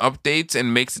 14 updates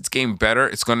and makes its game better,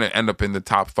 it's going to end up in the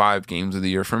top 5 games of the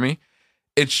year for me.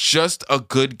 It's just a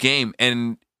good game.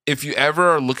 And if you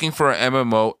ever are looking for an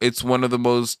MMO, it's one of the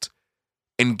most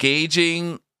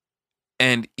engaging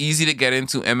and easy to get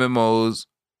into MMOs,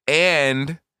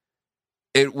 and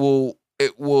it will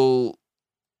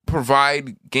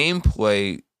provide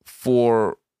gameplay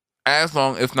for as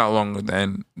long, if not longer,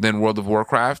 than World of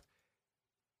Warcraft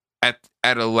at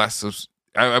a less.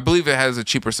 I believe it has a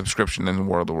cheaper subscription than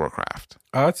World of Warcraft.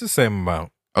 It's the same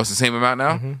amount. Oh, it's the same amount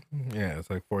now? Mm-hmm. Yeah, it's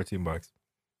like $14.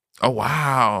 Oh,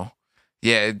 wow.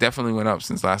 Yeah, it definitely went up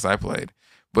since last I played.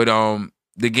 But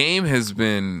the game has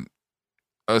been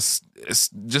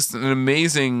just an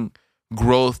amazing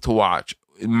growth to watch.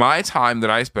 In my time that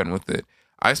I spent with it,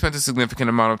 I spent a significant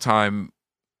amount of time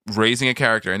raising a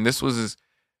character, and this was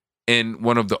in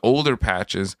one of the older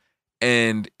patches,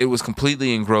 and it was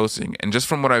completely engrossing. And just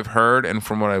from what I've heard and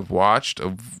from what I've watched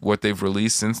of what they've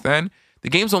released since then, the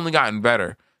game's only gotten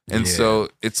better. And Yeah. so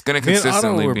it's going to Me and Otto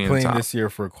consistently were be in the playing top. this year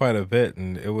for quite a bit,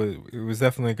 and it was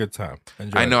definitely a good time.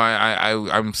 I know.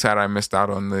 I'm sad I missed out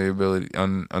on the ability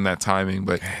on that timing,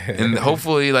 but and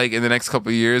hopefully, like in the next couple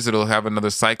of years, it'll have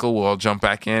another cycle. We'll all jump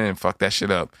back in and fuck that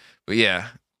shit up. But yeah,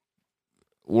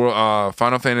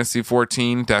 Final Fantasy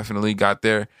 14 definitely got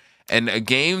there, and a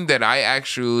game that I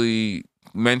actually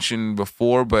mentioned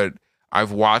before, but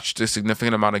I've watched a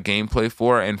significant amount of gameplay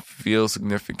for and feel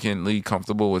significantly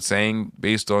comfortable with saying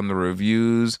based on the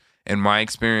reviews in my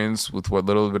experience with what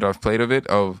little bit I've played of it,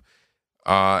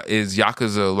 is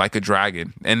Yakuza Like a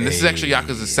Dragon. And this is actually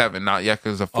Yakuza 7, not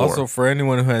Yakuza 4. Also, for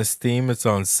anyone who has Steam, it's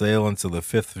on sale until the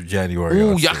 5th of January.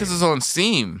 Ooh, on Steam. Yakuza's on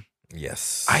Steam.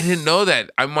 Yes. I didn't know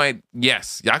that.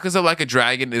 Yes. Yakuza Like a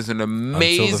Dragon is an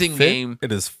amazing game.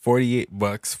 It is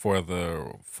 $48 for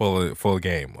the full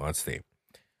game on Steam.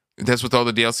 That's with all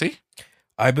the DLC?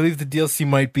 I believe the DLC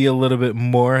might be a little bit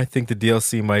more. I think the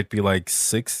DLC might be like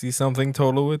 60 something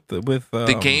total with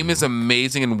the game is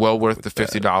amazing and well worth the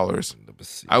 $50.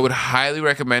 I would highly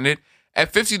recommend it.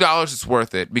 At $50 it's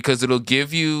worth it because it'll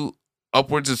give you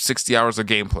upwards of 60 hours of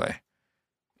gameplay.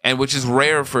 And which is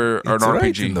rare for an RPG.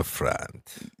 Right in the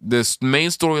front. This main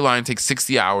storyline takes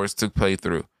 60 hours to play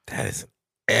through. That is an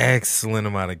excellent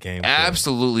amount of gameplay.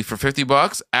 Absolutely. For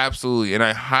 $50, absolutely. And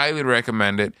I highly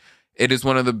recommend it. It is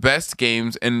one of the best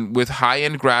games, and with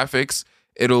high-end graphics,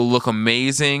 it'll look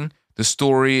amazing. The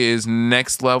story is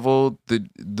next level.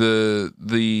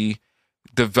 The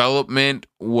development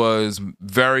was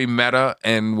very meta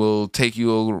and will take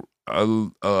you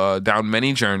down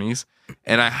many journeys.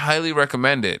 And I highly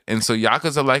recommend it. And so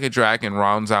Yakuza Like a Dragon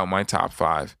rounds out my top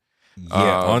 5.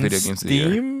 On video games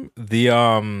Steam,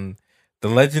 the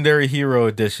Legendary Hero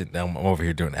Edition. Now I'm over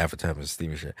here doing advertisement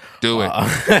Steam and shit. Do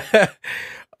it.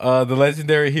 The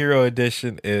Legendary Hero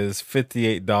Edition is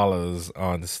 $58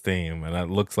 on Steam, and it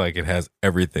looks like it has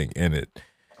everything in it.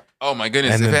 Oh my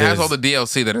goodness! And if it then has all the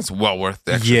DLC, then it's well worth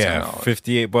the extra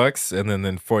 $10. $58, and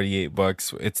then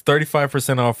 $48. It's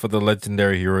 35% off for the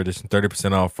Legendary Hero Edition,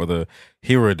 30% off for the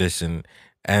Hero Edition,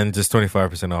 and just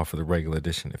 25% off for the regular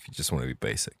edition if you just want to be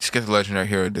basic. Just get the Legendary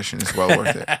Hero Edition; it's well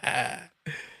worth it.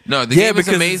 No, the game is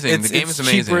amazing. The game is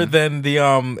amazing. Cheaper than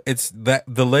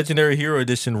the Legendary Hero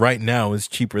Edition right now is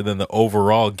cheaper than the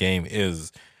overall game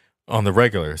is on the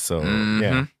regular. So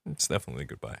yeah, it's definitely a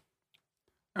good buy.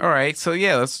 All right, so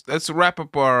yeah, let's wrap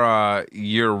up our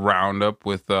year roundup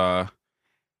with top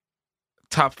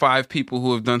 5 people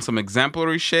who have done some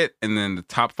exemplary shit, and then the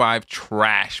top 5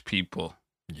 trash people.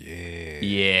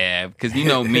 Yeah, because you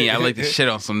know me, I like to shit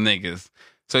on some niggas.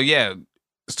 So yeah.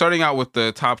 Starting out with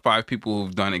the top 5 people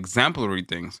who've done exemplary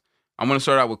things, I'm going to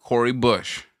start out with Cori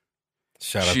Bush.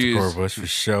 Shout out to Cori Bush for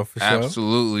sure.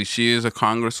 Absolutely. She is a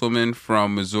congresswoman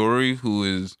from Missouri who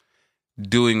is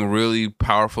doing really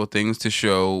powerful things to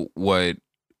show what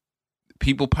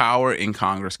people power in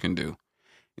Congress can do.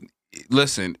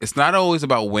 Listen, it's not always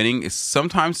about winning.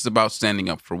 Sometimes it's about standing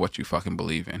up for what you fucking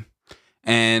believe in.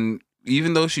 And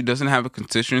even though she doesn't have a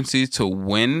constituency to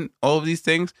win all of these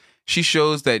things, she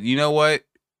shows that, you know what?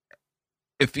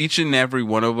 If each and every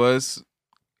one of us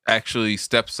actually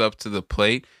steps up to the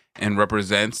plate and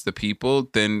represents the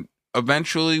people, then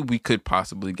eventually we could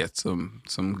possibly get some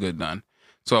good done.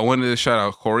 So I wanted to shout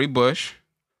out Cori Bush.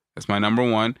 That's my number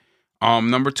 1.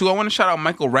 Number 2, I want to shout out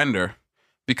Michael Render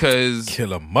because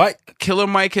Killer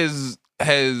Mike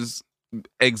has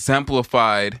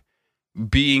exemplified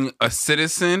being a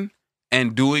citizen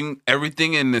and doing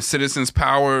everything in the citizen's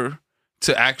power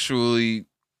to actually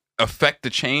affect the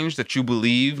change that you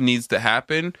believe needs to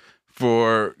happen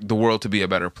for the world to be a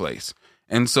better place.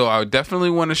 And so I definitely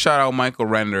want to shout out Michael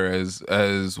Render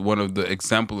as one of the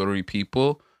exemplary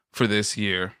people for this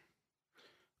year.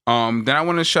 Then I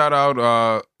want to shout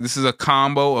out, this is a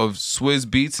combo of Swizz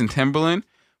Beatz and Timberland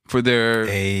for their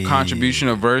contribution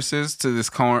of verses to this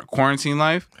quarantine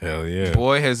life. Hell yeah.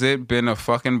 Boy, has it been a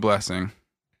fucking blessing.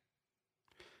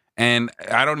 And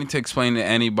I don't need to explain to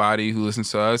anybody who listens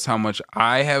to us how much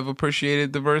I have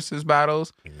appreciated the versus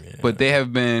battles, but they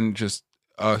have been just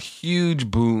a huge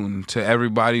boon to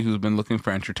everybody who's been looking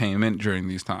for entertainment during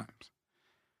these times.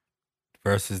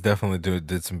 Versus definitely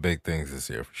did some big things this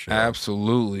year for sure.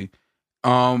 Absolutely.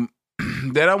 Then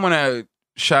I want to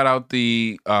shout out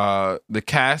the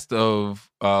cast of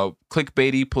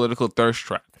clickbaity political thirst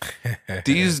trap.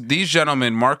 These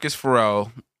gentlemen, Marcus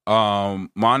Farrell,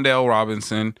 Mondale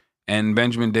Robinson, and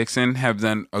Benjamin Dixon have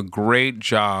done a great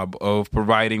job of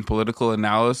providing political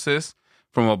analysis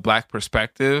from a Black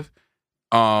perspective,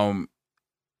 from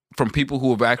people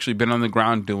who have actually been on the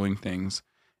ground doing things.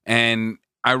 And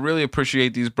I really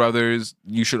appreciate these brothers.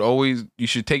 You should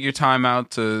take your time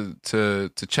out to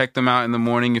check them out in the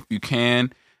morning if you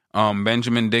can.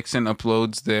 Benjamin Dixon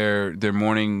uploads their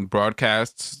morning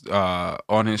broadcasts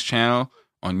on his channel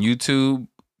on YouTube.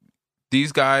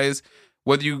 These guys,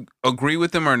 whether you agree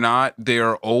with them or not, they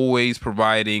are always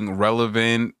providing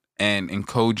relevant and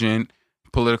cogent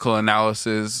political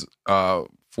analysis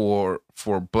for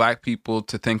Black people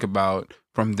to think about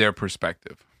from their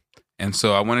perspective. And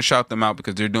so I want to shout them out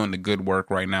because they're doing the good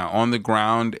work right now on the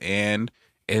ground and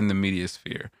in the media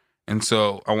sphere. And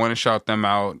so I want to shout them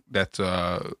out. That's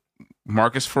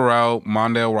Marcus Farrell,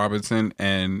 Mondale Robinson,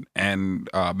 and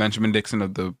Benjamin Dixon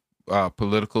of the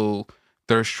political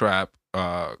thirst trap,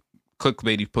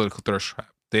 clickbaity political thirst trap.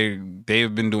 They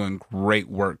have been doing great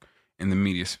work in the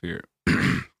media sphere.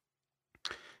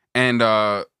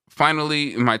 And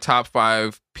finally, my top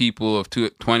 5 people of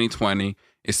 2020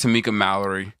 is Tamika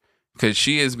Mallory, because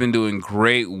she has been doing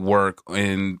great work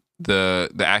in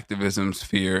the activism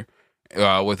sphere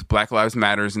with Black Lives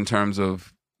Matters in terms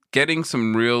of getting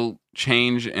some real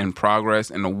change and progress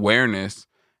and awareness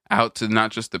out to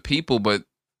not just the people, but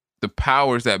the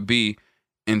powers that be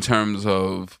in terms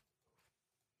of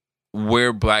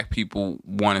where Black people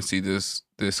want to see this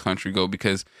country go.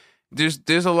 Because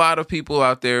there's a lot of people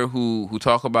out there who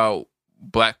talk about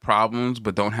Black problems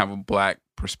but don't have a Black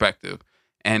perspective.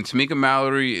 And Tamika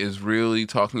Mallory is really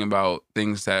talking about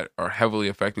things that are heavily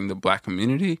affecting the Black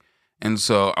community. And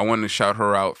so I wanted to shout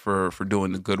her out for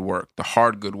doing the good work, the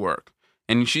hard good work.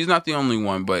 And she's not the only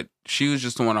one, but she was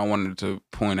just the one I wanted to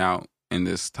point out in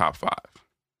this top 5.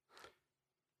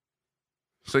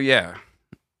 So yeah,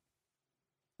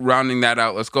 rounding that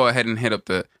out, let's go ahead and hit up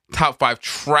the top 5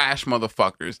 trash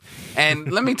motherfuckers.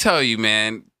 And let me tell you,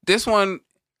 man, this one,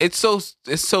 it's so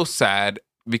sad,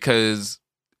 because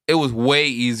it was way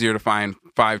easier to find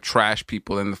 5 trash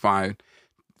people than to find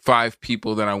 5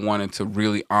 people that I wanted to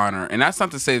really honor. And that's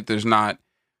not to say that there's not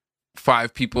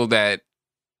 5 people that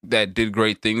did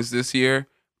great things this year,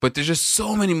 but there's just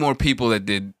so many more people that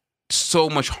did so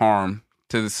much harm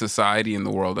to the society and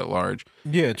the world at large.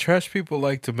 Yeah, trash people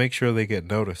like to make sure they get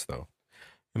noticed, though.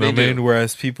 You know They what I do. mean?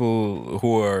 Whereas people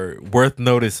who are worth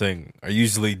noticing are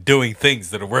usually doing things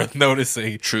that are worth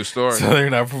noticing. True story. So they're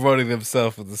not promoting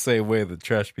themselves in the same way that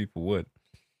trash people would.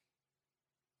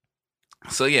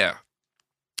 So yeah,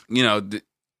 you know,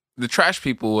 the trash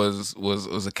people was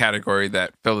a category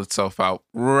that filled itself out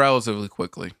relatively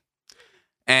quickly.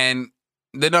 And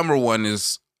the number one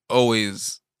is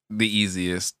always the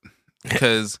easiest,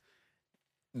 because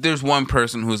there's one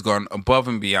person who's gone above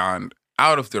and beyond,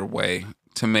 out of their way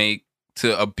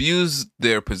to abuse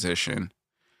their position,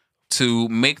 to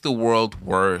make the world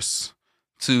worse,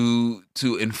 to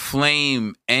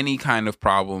inflame any kind of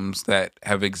problems that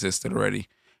have existed already.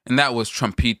 And that was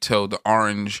Trumpito, the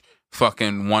orange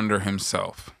fucking wonder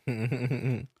himself.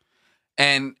 And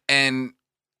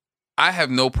I have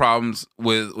no problems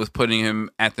with putting him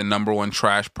at the number one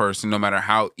trash person, no matter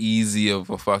how easy of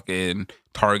a fucking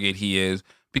target he is,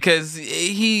 because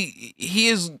he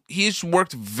has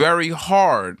worked very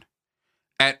hard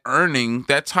at earning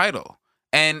that title.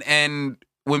 And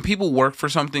when people work for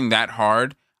something that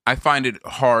hard, I find it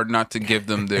hard not to give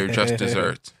them their just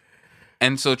desserts.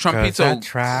 And so Trumpito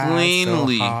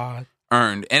cleanly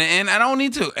earned, and I don't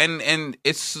need to. And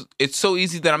it's so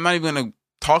easy that I'm not even gonna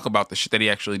talk about the shit that he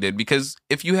actually did, because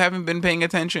if you haven't been paying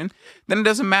attention, then it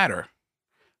doesn't matter.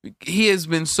 He has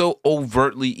been so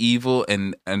overtly evil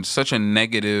and such a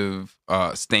negative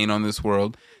stain on this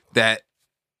world that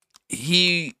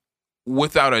he,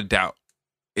 without a doubt,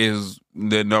 is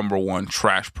the number one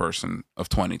trash person of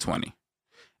 2020.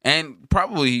 And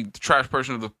probably the trash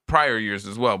person of the prior years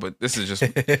as well, but this is just...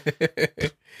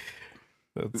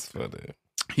 That's funny.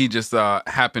 He just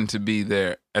happened to be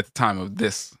there at the time of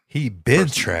this. He been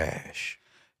trash.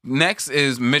 Next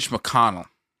is Mitch McConnell.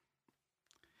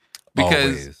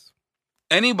 Because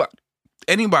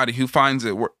anybody who finds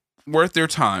it worth their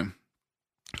time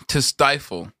to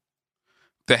stifle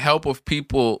the help of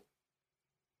people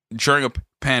during a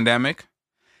pandemic,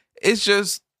 it's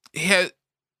just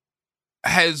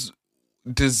has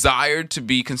desired to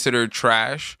be considered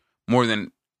trash more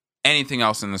than anything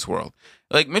else in this world.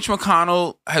 Like, Mitch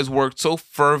McConnell has worked so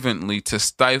fervently to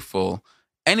stifle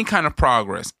any kind of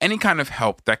progress, any kind of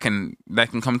help that can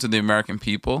come to the American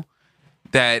people,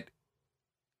 that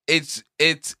it's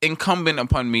incumbent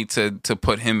upon me to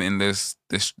put him in this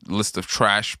list of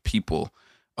trash people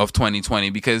of 2020,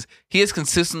 because he has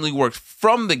consistently worked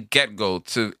from the get-go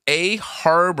to A,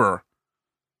 harbor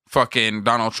fucking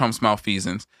Donald Trump's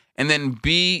malfeasance, and then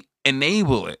B,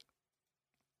 enable it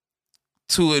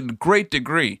to a great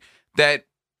degree that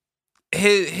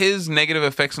his negative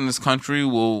effects on this country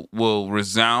will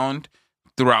resound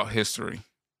throughout history.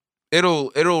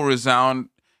 It'll resound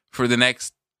for the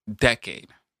next decade,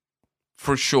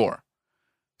 for sure.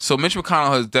 So Mitch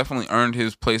McConnell has definitely earned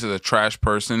his place as a trash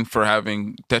person for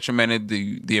having detrimented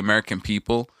the American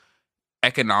people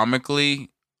economically,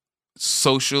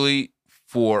 socially,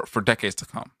 for decades to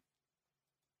come.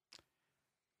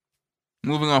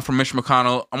 Moving on from Mitch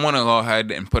McConnell, I want to go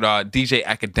ahead and put DJ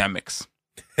Academics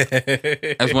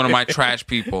as one of my trash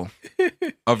people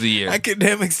of the year.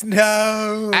 Academics,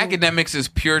 no. Academics is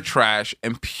pure trash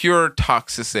and pure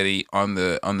toxicity on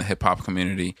the hip hop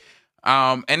community.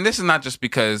 And this is not just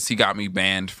because he got me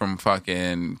banned from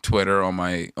fucking Twitter on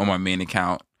my main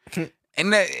account.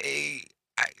 And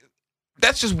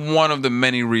that's just one of the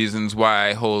many reasons why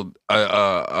I hold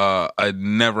a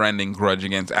never-ending grudge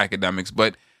against Academics.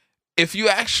 But if you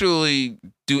actually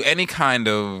do any kind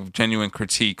of genuine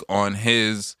critique on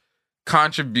his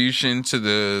contribution to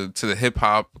the hip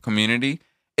hop community,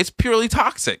 it's purely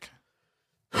toxic.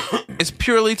 It's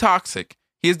purely toxic.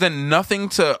 He has done nothing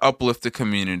to uplift the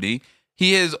community.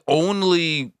 He has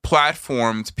only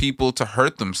platformed people to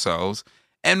hurt themselves,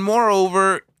 and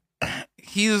moreover,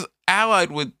 he's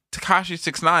allied with Tekashi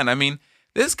 6ix9ine. I mean,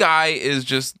 this guy is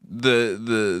just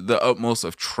the utmost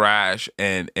of trash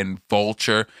and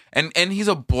vulture, and he's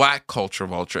a black culture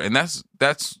vulture, and that's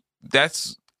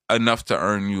enough to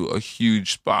earn you a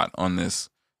huge spot on this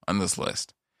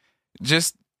list.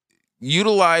 Just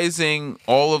utilizing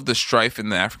all of the strife in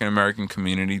the African American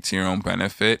community to your own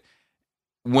benefit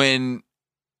when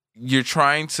you're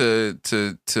trying to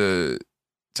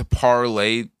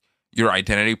parlay your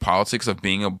identity politics of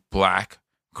being a black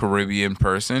Caribbean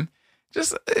person,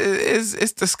 just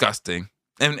it's disgusting.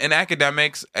 And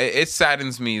Academics, it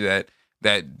saddens me that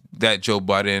Joe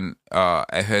Budden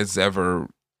has ever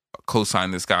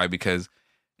co-signed this guy, because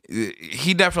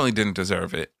he definitely didn't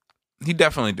deserve it. He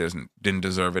definitely didn't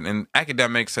deserve it. And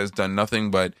Academics has done nothing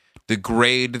but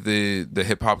degrade the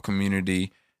hip hop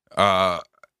community, and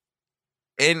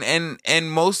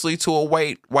mostly to a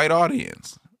white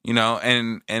audience, you know.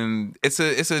 And it's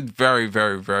a very,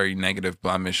 very, very negative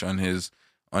blemish on his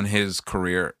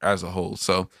career as a whole.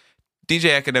 So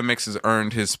DJ Academics has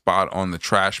earned his spot on the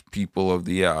trash people of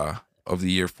the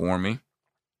year for me.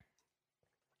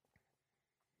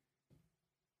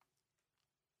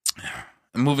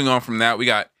 And moving on from that, we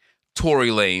got Tory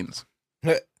Lanez.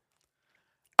 King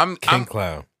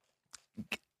Clown.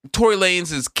 Tory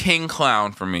Lanez is King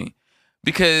Clown for me,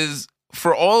 because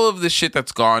for all of the shit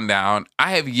that's gone down,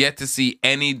 I have yet to see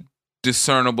any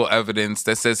discernible evidence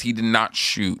that says he did not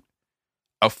shoot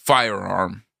a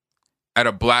firearm at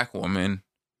a black woman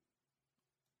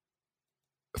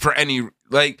for any,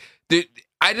 like,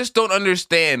 I just don't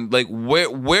understand, like,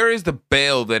 where is the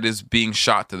bail that is being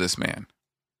shot to this man?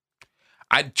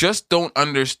 I just don't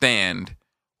understand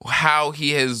how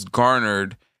he has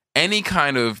garnered any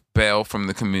kind of bail from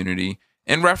the community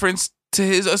in reference to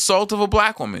his assault of a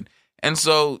black woman. And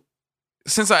so,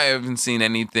 since I haven't seen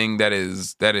anything that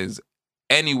is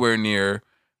anywhere near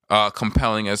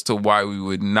compelling as to why we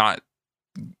would not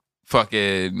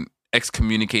fucking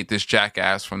excommunicate this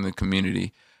jackass from the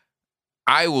community,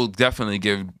 I will definitely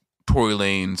give Tory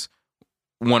Lanez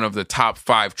one of the top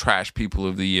 5 trash people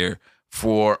of the year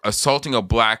for assaulting a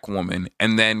black woman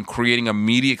and then creating a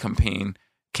media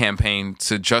campaign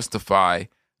to justify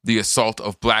the assault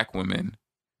of black women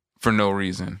for no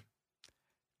reason.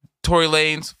 Tory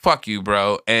Lanez, fuck you,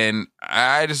 bro. And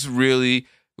I just really,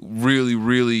 really,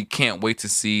 really can't wait to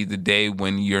see the day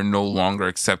when you're no longer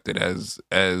accepted as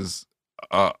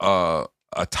a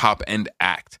top end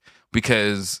act,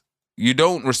 because you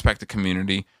don't respect the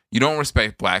community, you don't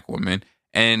respect black women,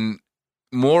 and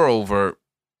moreover,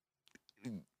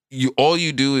 all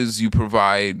you do is you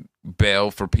provide bail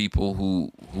for people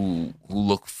who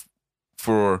look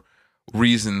for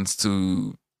reasons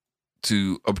to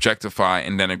objectify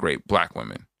and denigrate black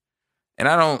women. And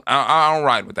I don't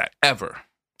ride with that ever.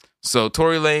 So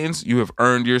Tory Lanez, you have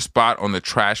earned your spot on the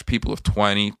trash people of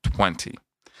 2020.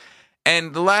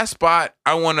 And the last spot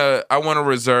I wanna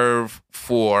reserve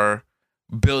for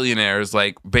billionaires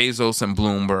like Bezos and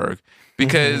Bloomberg,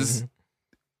 because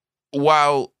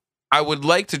while I would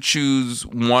like to choose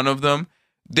one of them,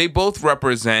 they both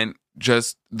represent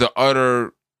just the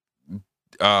utter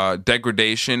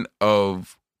degradation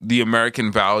of the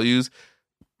American values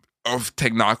of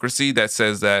technocracy that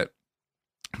says that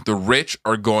the rich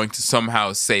are going to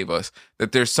somehow save us,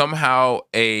 that there's somehow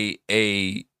a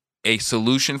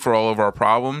solution for all of our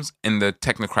problems in the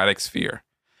technocratic sphere.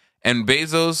 And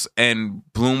Bezos and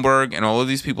Bloomberg and all of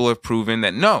these people have proven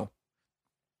that no,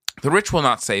 the rich will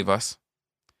not save us.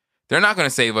 They're not going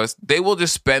to save us. They will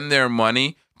just spend their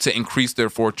money to increase their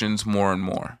fortunes more and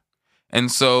more. And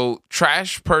so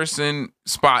trash person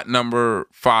spot number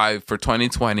 5 for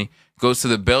 2020 goes to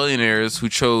the billionaires who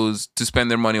chose to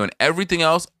spend their money on everything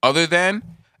else other than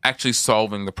actually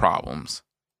solving the problems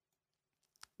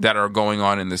that are going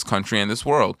on in this country and this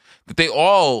world. That they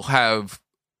all have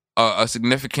a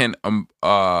significant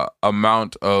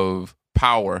amount of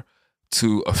power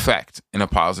to affect in a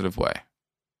positive way.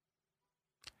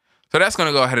 So that's going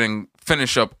to go ahead and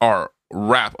finish up our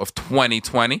wrap of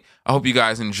 2020. I hope you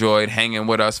guys enjoyed hanging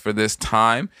with us for this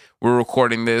time. We're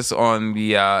recording this on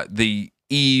the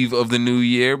eve of the new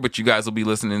year, but you guys will be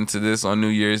listening to this on New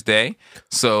Year's Day.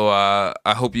 So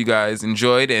I hope you guys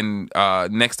enjoyed, and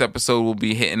next episode we'll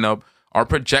be hitting up our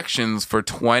projections for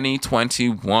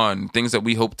 2021, things that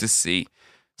we hope to see.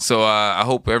 So I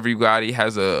hope everybody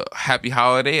has a happy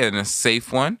holiday and a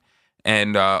safe one.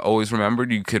 And always remember,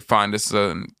 you could find us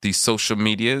on the social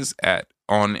medias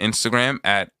on Instagram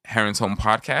at Heron's Home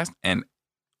Podcast, and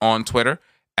on Twitter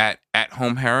at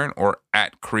Home Heron or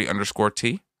at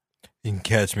Cree_T. You can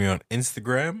catch me on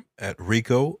Instagram at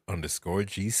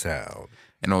Rico_G Sound.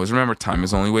 And always remember, time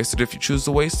is only wasted if you choose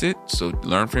to waste it. So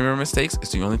learn from your mistakes.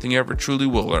 It's the only thing you ever truly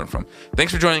will learn from.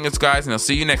 Thanks for joining us, guys, and I'll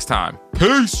see you next time.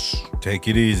 Peace. Take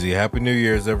it easy. Happy New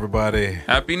Year's, everybody.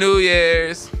 Happy New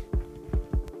Year's.